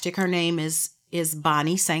fantastic. Her name is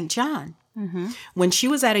Bonnie St. John. When she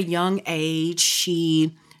was at a young age,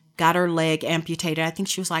 she got her leg amputated. I think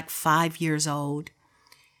she was like 5 years old.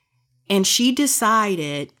 And she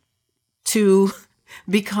decided to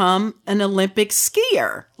become an Olympic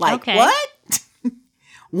skier. Like, okay. What?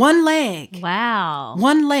 One leg. Wow.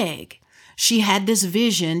 One leg. She had this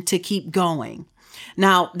vision to keep going.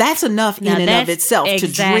 Now, that's enough in and of itself to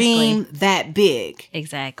dream that big.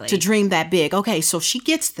 Exactly. To dream that big. Okay, so she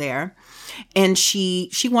gets there and she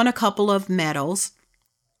won a couple of medals.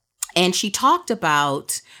 And she talked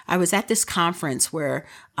about, I was at this conference where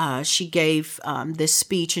she gave this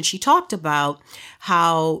speech, and she talked about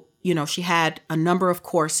how, she had a number of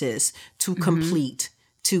courses to complete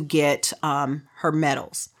to get her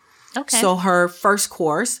medals. Okay. So her first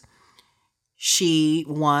course, she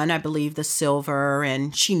won, I believe, the silver,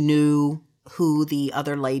 and she knew who the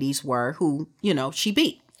other ladies were who, she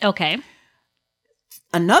beat. Okay.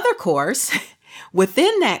 Another course,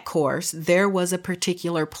 within that course, there was a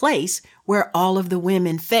particular place where all of the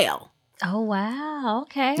women fell. Oh, wow.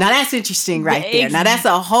 Okay. Now that's interesting right there. Now that's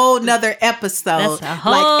a whole nother episode. That's a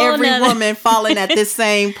whole like every woman falling at the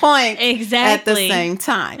same point at the same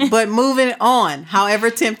time. But moving on,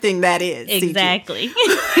 however tempting that is. Exactly.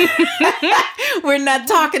 We're not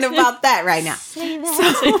talking about that right now. Say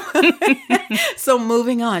that. So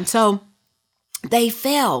moving on. So they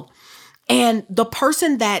fell. And the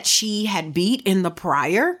person that she had beat in the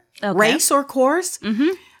prior race or course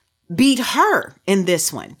beat her in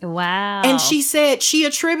this one. Wow. And she said she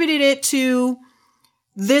attributed it to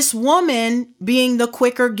this woman being the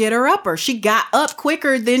quicker getter-upper. She got up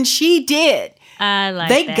quicker than she did. I like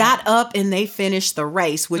they that. got up and they finished the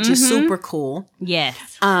race, which is super cool. Yes.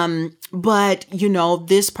 But,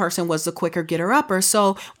 this person was the quicker getter-upper.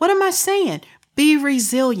 So what am I saying? Be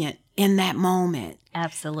resilient in that moment.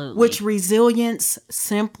 Absolutely. Which resilience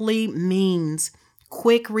simply means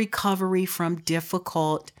quick recovery from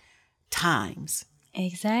difficult times.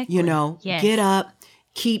 Exactly. Yes. Get up,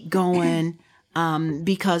 keep going,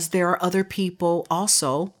 because there are other people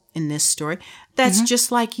also in this story that's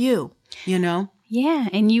just like you, Yeah,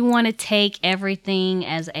 and you want to take everything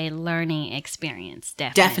as a learning experience.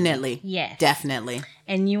 Definitely. Yes. Definitely.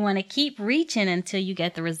 And you want to keep reaching until you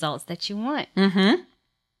get the results that you want.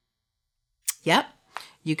 Yep.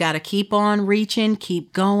 You got to keep on reaching,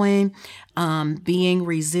 keep going, being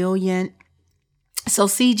resilient. So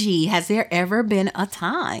CG, has there ever been a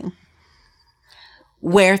time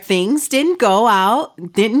where things didn't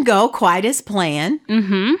go quite as planned,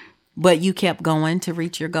 but you kept going to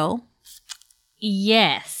reach your goal?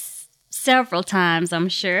 Yes, several times, I'm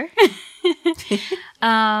sure. But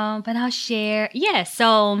I'll share. Yeah,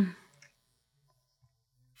 so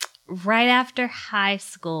right after high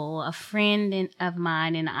school, a friend of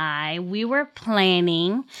mine and we were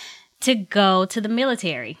planning to go to the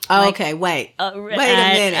military. Oh, okay, wait a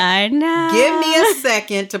minute. I know. Give me a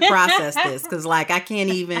second to process this, because I can't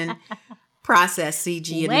even process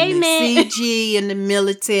CG in the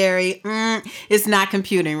military. It's not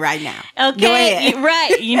computing right now. Okay, go ahead.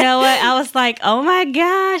 Right. You know what? I was like, oh my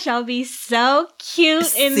gosh, I'll be so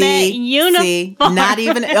cute in that uniform. See, not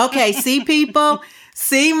even okay. See, people.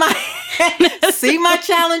 See my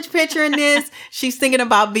challenge picture in this. She's thinking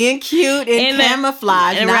about being cute in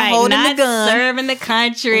camouflage, not holding the gun, serving the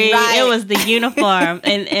country. Right. It was the uniform,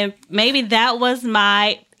 and maybe that was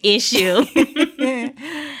my issue.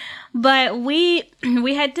 But we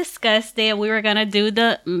had discussed that we were gonna do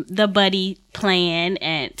the buddy plan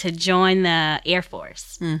and to join the Air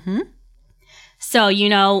Force. Mm-hmm. So,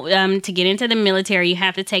 to get into the military, you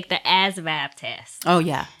have to take the ASVAB test. Oh,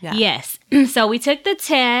 yeah. Yes. So we took the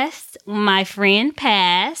test. My friend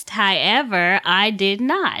passed. However, I did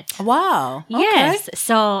not. Wow. Okay. Yes.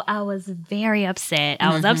 So I was very upset.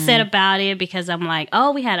 I was upset about it because I'm like,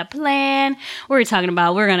 oh, we had a plan. We were talking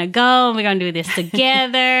about we're going to go and we're going to do this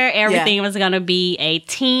together. Everything was going to be a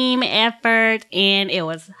team effort. And it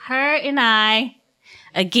was her and I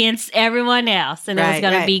against everyone else. And it was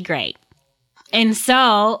going to be great. And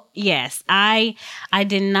so, yes, I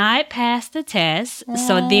did not pass the test.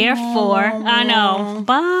 So therefore, I know,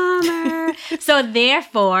 bummer. So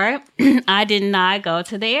therefore, I did not go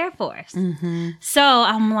to the Air Force. Mm-hmm. So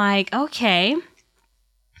I'm like, okay,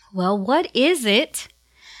 well, what is it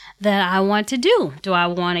that I want to do? Do I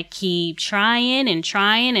want to keep trying and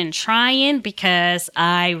trying and trying because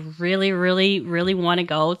I really, really, really want to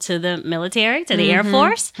go to the military, to the Air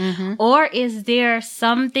Force? Mm-hmm. Or is there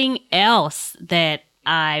something else that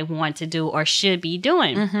I want to do or should be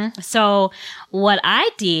doing? Mm-hmm. So what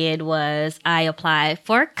I did was I applied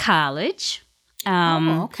for college.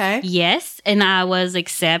 Okay. Yes, and I was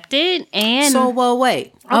accepted. And so, well,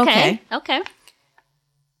 wait. Okay.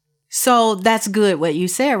 So that's good what you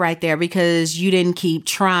said right there, because you didn't keep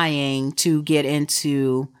trying to get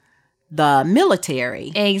into the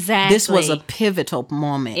military. Exactly. This was a pivotal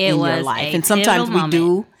moment in your life. And sometimes we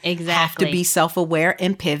do have to be self-aware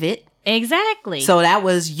and pivot. Exactly. So that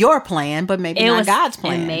was your plan, but maybe not God's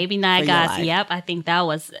plan. And maybe not God's. Yep. I think that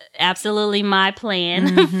was absolutely my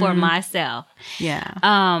plan for myself. Yeah.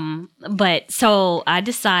 But so I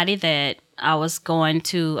decided that I was going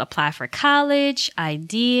to apply for college. I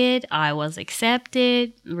did. I was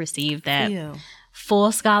accepted, received that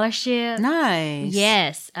full scholarship. Nice.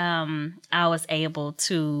 Yes. I was able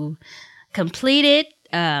to complete it.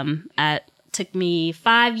 It took me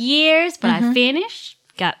 5 years, but I finished.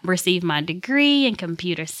 Received my degree in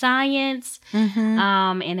computer science.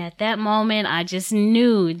 And at that moment, I just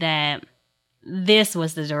knew that this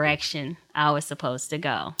was the direction I was supposed to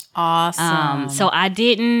go. Awesome. So I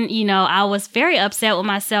didn't, I was very upset with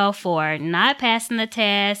myself for not passing the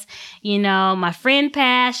test. My friend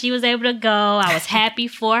passed. She was able to go. I was happy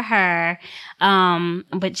for her.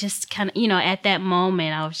 But just kind of, at that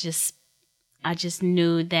moment, I just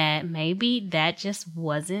knew that maybe that just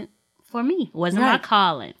wasn't for me. Wasn't my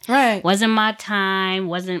calling. Right. Wasn't my time.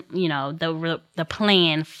 Wasn't, the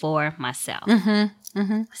plan for myself.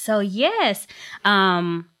 So yes,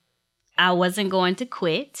 I wasn't going to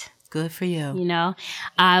quit. Good for you.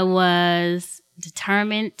 I was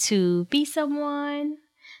determined to be someone,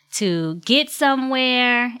 to get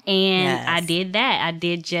somewhere, and I did that. I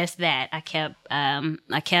did just that. I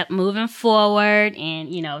kept moving forward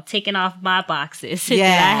and, ticking off my boxes that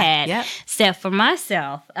I had set for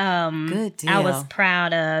myself. Good deal. I was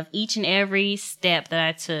proud of each and every step that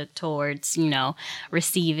I took towards,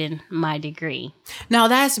 receiving my degree. Now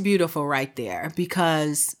that's beautiful right there,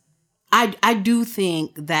 because I do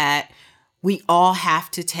think that we all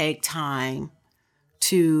have to take time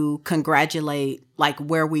to congratulate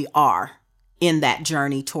where we are in that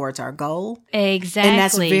journey towards our goal. Exactly. And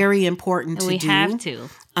that's very important to do. We have to.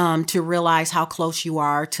 To realize how close you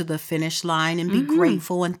are to the finish line and be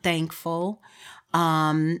grateful and thankful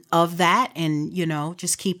of that, and,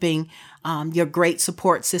 just keeping your great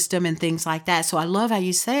support system and things like that. So I love how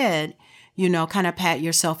you said, kind of pat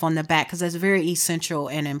yourself on the back, because that's very essential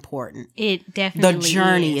and important. It definitely The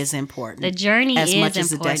journey is important. The journey as is much important. as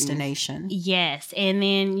the destination. Yes. And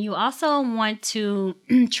then you also want to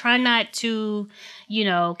try not to,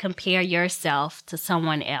 compare yourself to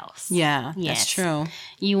someone else. Yeah, that's true.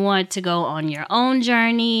 You want to go on your own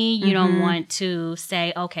journey. You don't want to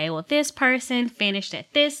say, okay, well, this person finished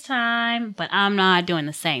at this time, but I'm not doing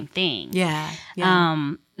the same thing. Yeah.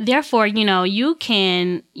 Therefore, you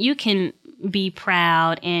can be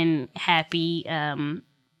proud and happy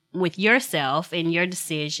with yourself and your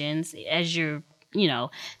decisions as you're,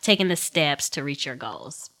 taking the steps to reach your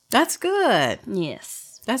goals. That's good. Yes.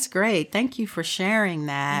 That's great. Thank you for sharing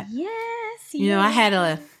that. Yes. I had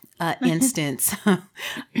a instance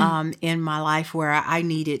in my life where I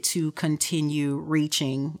needed to continue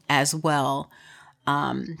reaching as well.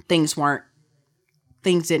 Things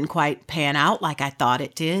didn't quite pan out like I thought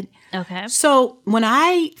it did. Okay. So when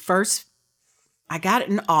I got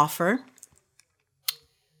an offer,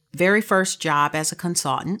 very first job as a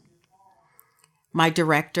consultant, my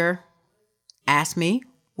director asked me,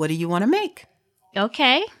 "What do you want to make?"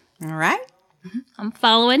 Okay. All right. I'm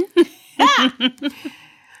following.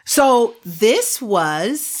 So this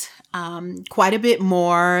was quite a bit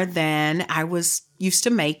more than I was used to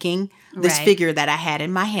making, this figure that I had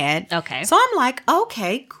in my head. Okay. So I'm like,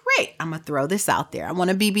 okay, great. I'm going to throw this out there. I want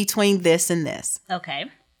to be between this and this.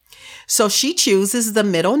 Okay. So she chooses the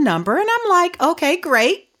middle number, and I'm like, okay,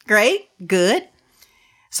 great, good.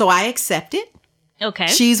 So I accept it. Okay.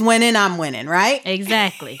 She's winning, I'm winning, right?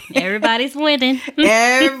 Exactly. Everybody's winning.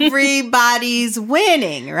 Everybody's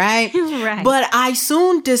winning, right? Right. But I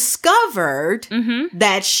soon discovered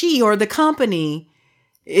that she or the company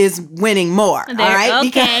is winning more. All right.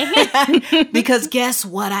 Okay. Because guess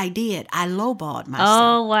what I did? I lowballed myself.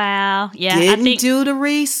 Oh, wow. Yeah. Didn't do the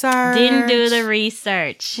research.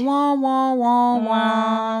 Wah, wah, wah,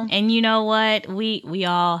 wah. And you know what? We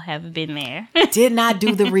all have been there. Did not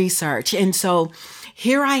do the research. And so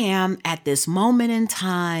here I am at this moment in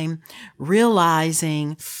time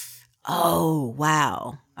realizing, oh,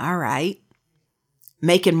 wow. All right.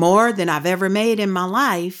 Making more than I've ever made in my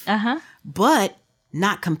life. But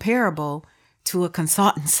not comparable to a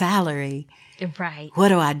consultant salary. Right. What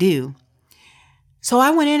do I do? So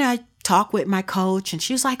I went in, I talked with my coach, and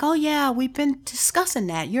she was like, oh, yeah, we've been discussing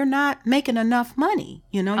that. You're not making enough money.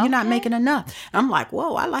 You're not making enough. I'm like,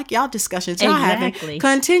 whoa, I like y'all discussions. Y'all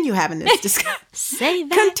continue having this discussion. Say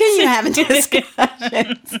that. Continue having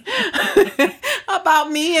discussions about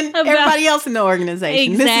me and everybody else in the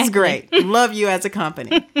organization. Exactly. This is great. Love you as a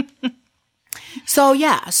company. So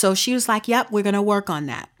she was like, yep, we're going to work on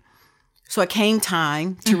that. So it came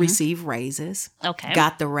time to receive raises. Okay.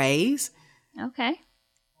 Got the raise. Okay.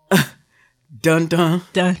 Dun, dun.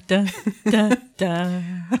 Dun, dun, dun,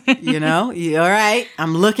 dun. All right.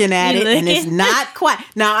 I'm looking at it and it's not quite.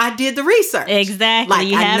 Now I did the research. Exactly. Like,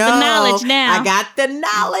 you have the knowledge now. I got the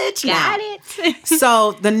knowledge now. Got it.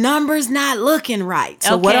 So the number's not looking right.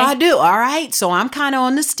 So what do? All right. So I'm kind of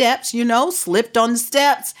on the steps, slipped on the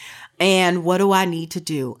steps. And what do I need to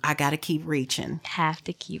do? I got to keep reaching. Have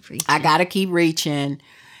to keep reaching. I got to keep reaching.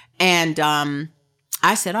 And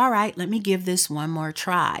I said, all right, let me give this one more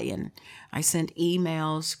try. And I sent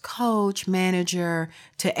emails, coach, manager,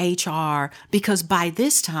 to HR, because by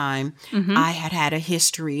this time I had a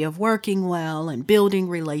history of working well and building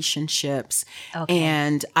relationships. Okay.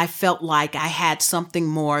 And I felt like I had something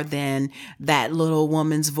more than that little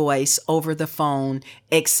woman's voice over the phone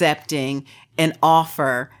accepting an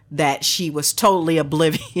offer that she was totally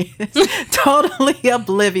oblivious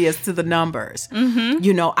to the numbers.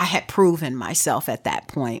 I had proven myself at that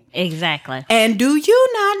point. Exactly. And do you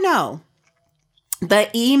not know, the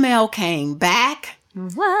email came back.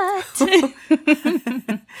 What?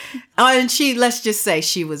 And let's just say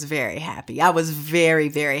she was very happy. I was very,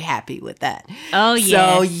 very happy with that. Oh,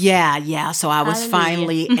 yeah. So, yeah. So I was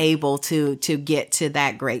finally able to get to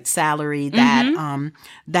that great salary that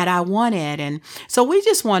that I wanted. And so we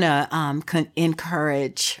just want to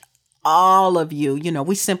encourage all of you.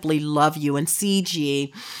 We simply love you. And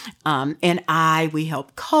CG and we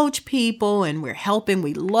help coach people, and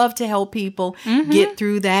we love to help people get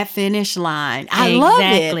through that finish line. I love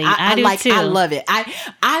it. I do too. I love it.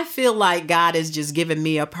 I feel like God has just given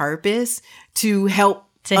me a purpose to help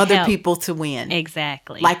other people to win.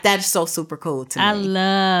 Exactly. Like, that's so super cool to me. I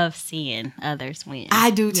love seeing others win.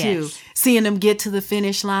 I do too. Yes. Seeing them get to the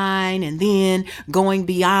finish line and then going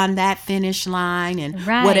beyond that finish line and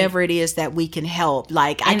whatever it is that we can help.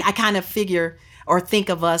 Like, I kind of figure or think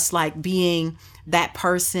of us like being that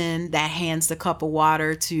person that hands the cup of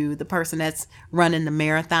water to the person that's running the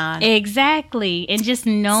marathon. Exactly. And just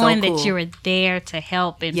knowing So cool. that you were there to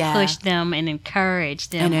help and push them and encourage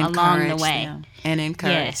them And along the way.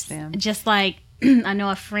 Encourage them. Just like I know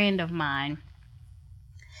a friend of mine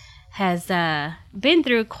has been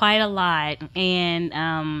through quite a lot, and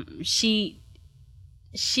she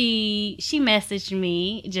messaged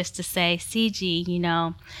me just to say, CG, you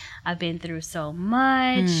know, I've been through so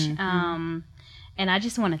much, and I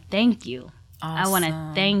just want to thank you. Awesome. I want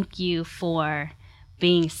to thank you for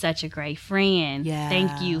being such a great friend. Yeah.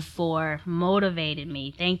 Thank you for motivating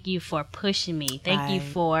me. Thank you for pushing me. Thank you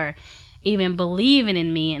for even believing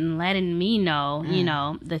in me and letting me know, you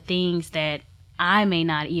know, the things that I may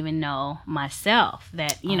not even know myself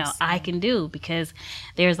that, you know, I can do, because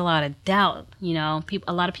there's a lot of doubt, you know,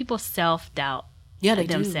 a lot of people self-doubt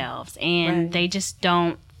themselves, and they just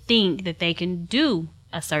don't think that they can do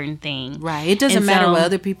a certain thing. Right. It doesn't matter what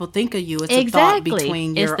other people think of you. It's a thought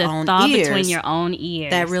between your own ears. Between your own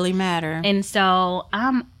ears. That really matter. And so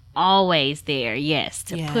I'm always there, yes,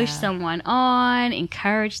 to push someone on,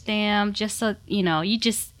 encourage them, just so, you know,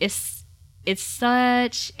 it's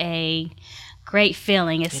such a great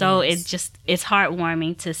feeling. It's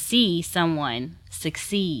heartwarming to see someone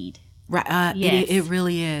succeed. Right, it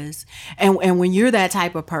really is, and when you're that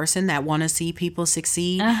type of person that want to see people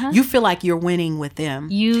succeed, you feel like you're winning with them.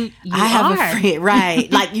 I have a friend,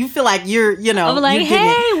 right? Like you feel like you're, you know, I'm like,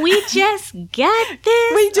 hey, we just got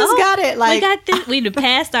this. We just got it. Like we got this. We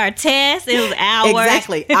passed our test. It was hours.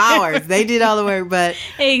 Exactly, hours. They did all the work, but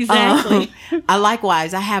exactly.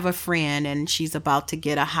 Likewise, I have a friend, and she's about to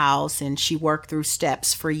get a house, and she worked through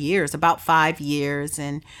steps for years, about 5 years,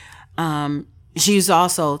 and she's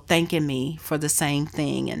also thanking me for the same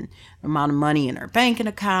thing, and the amount of money in her banking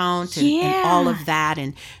account and all of that.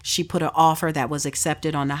 And she put an offer that was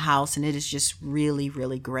accepted on the house, and it is just really,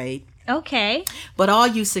 really great. Okay. But all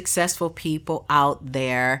you successful people out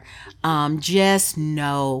there, just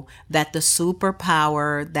know that the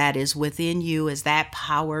superpower that is within you is that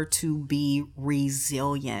power to be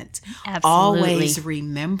resilient. Absolutely. Always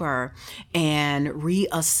remember and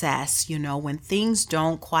reassess, you know, when things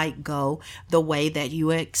don't quite go the way that you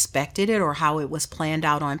expected it or how it was planned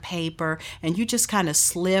out on paper, and you just kind of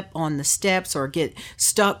slip on the steps or get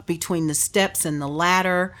stuck between the steps and the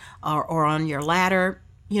ladder or on your ladder.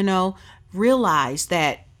 You know, realize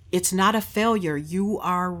that it's not a failure. You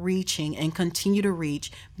are reaching and continue to reach.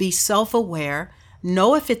 Be self-aware.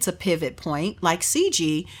 Know if it's a pivot point. Like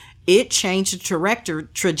CG, it changed the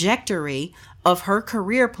trajectory of her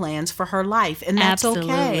career plans for her life. And that's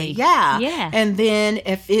okay. Yeah. And then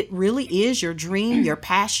if it really is your dream, your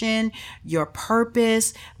passion, your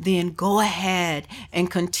purpose, then go ahead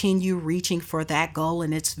and continue reaching for that goal.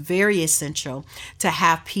 And it's very essential to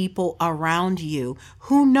have people around you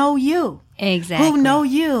who know you. Exactly. Who know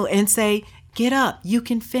you and say, get up, you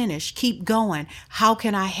can finish, keep going. How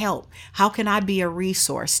can I help? How can I be a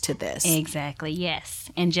resource to this? Exactly, yes.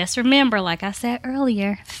 And just remember, like I said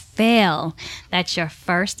earlier, fail. That's your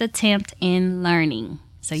first attempt in learning.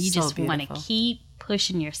 So you just want to keep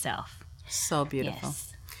pushing yourself. So beautiful.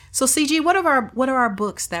 Yes. So CG, what are our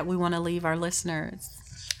books that we want to leave our listeners?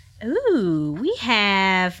 Ooh, we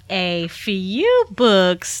have a few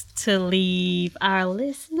books to leave our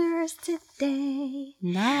listeners today.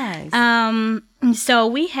 Nice. So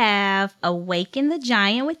we have Awaken the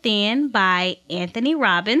Giant Within by Anthony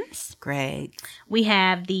Robbins. Great. We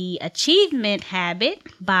have The Achievement Habit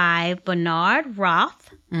by Bernard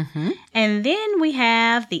Roth. Mm-hmm. And then we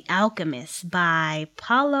have The Alchemist by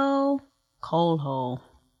Paulo Coelho.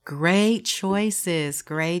 Great choices.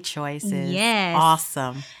 Yes.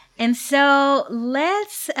 Awesome. And so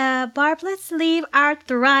Barb, let's leave our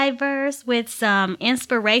Thrivers with some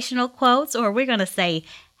inspirational quotes, or we're going to say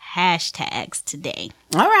hashtags today.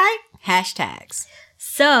 All right. Hashtags.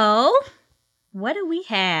 So what do we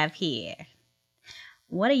have here?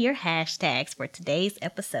 What are your hashtags for today's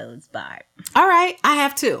episodes, Barb? All right. I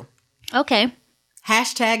have 2. Okay.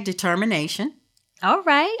 Hashtag determination. All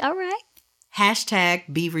right.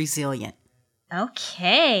 Hashtag be resilient.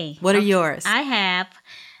 Okay. What are yours? I have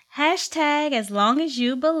hashtag as long as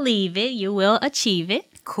you believe it, you will achieve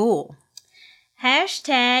it. Cool.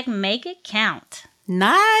 Hashtag make it count.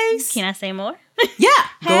 Nice. Can I say more? Yeah,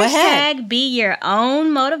 go ahead. Hashtag be your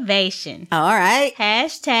own motivation. All right.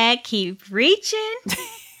 Hashtag keep reaching.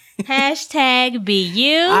 Hashtag be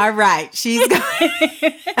you. All right. She's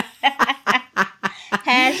going.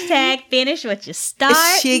 Hashtag finish what you start.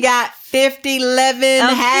 She got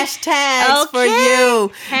 5011 hashtags for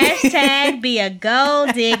you. Hashtag be a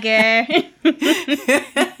gold digger.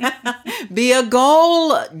 Be a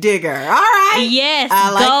goal digger. All right. Yes,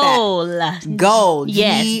 I like goal. That. Goal.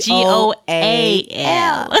 Yes, Goal. Nice.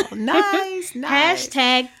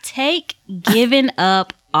 Hashtag take giving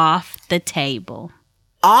up off the table.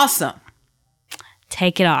 Awesome.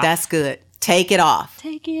 Take it off. That's good. Take it off.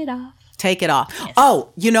 Take it off. Take it off. Yes. Oh,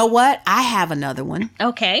 you know what? I have another one.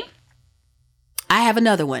 Okay. I have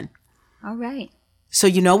another one. All right. So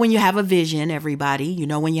you know when you have a vision, everybody, you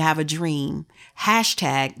know when you have a dream,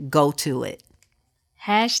 hashtag go to it.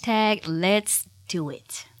 Hashtag let's do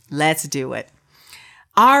it. Let's do it.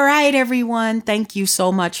 All right, everyone. Thank you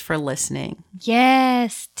so much for listening.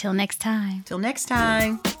 Yes. Till next time. Till next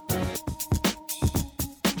time.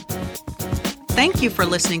 Thank you for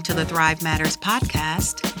listening to the Thrive Matters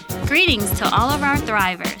podcast. Greetings to all of our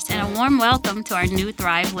Thrivers and a warm welcome to our new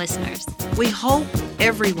Thrive listeners. We hope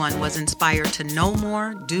everyone was inspired to know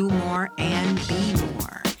more, do more, and be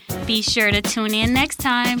more. Be sure to tune in next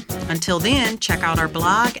time. Until then, check out our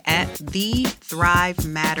blog at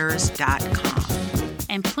thethrivematters.com.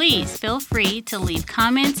 And please feel free to leave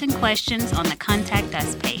comments and questions on the Contact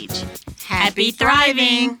Us page. Happy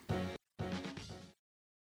thriving!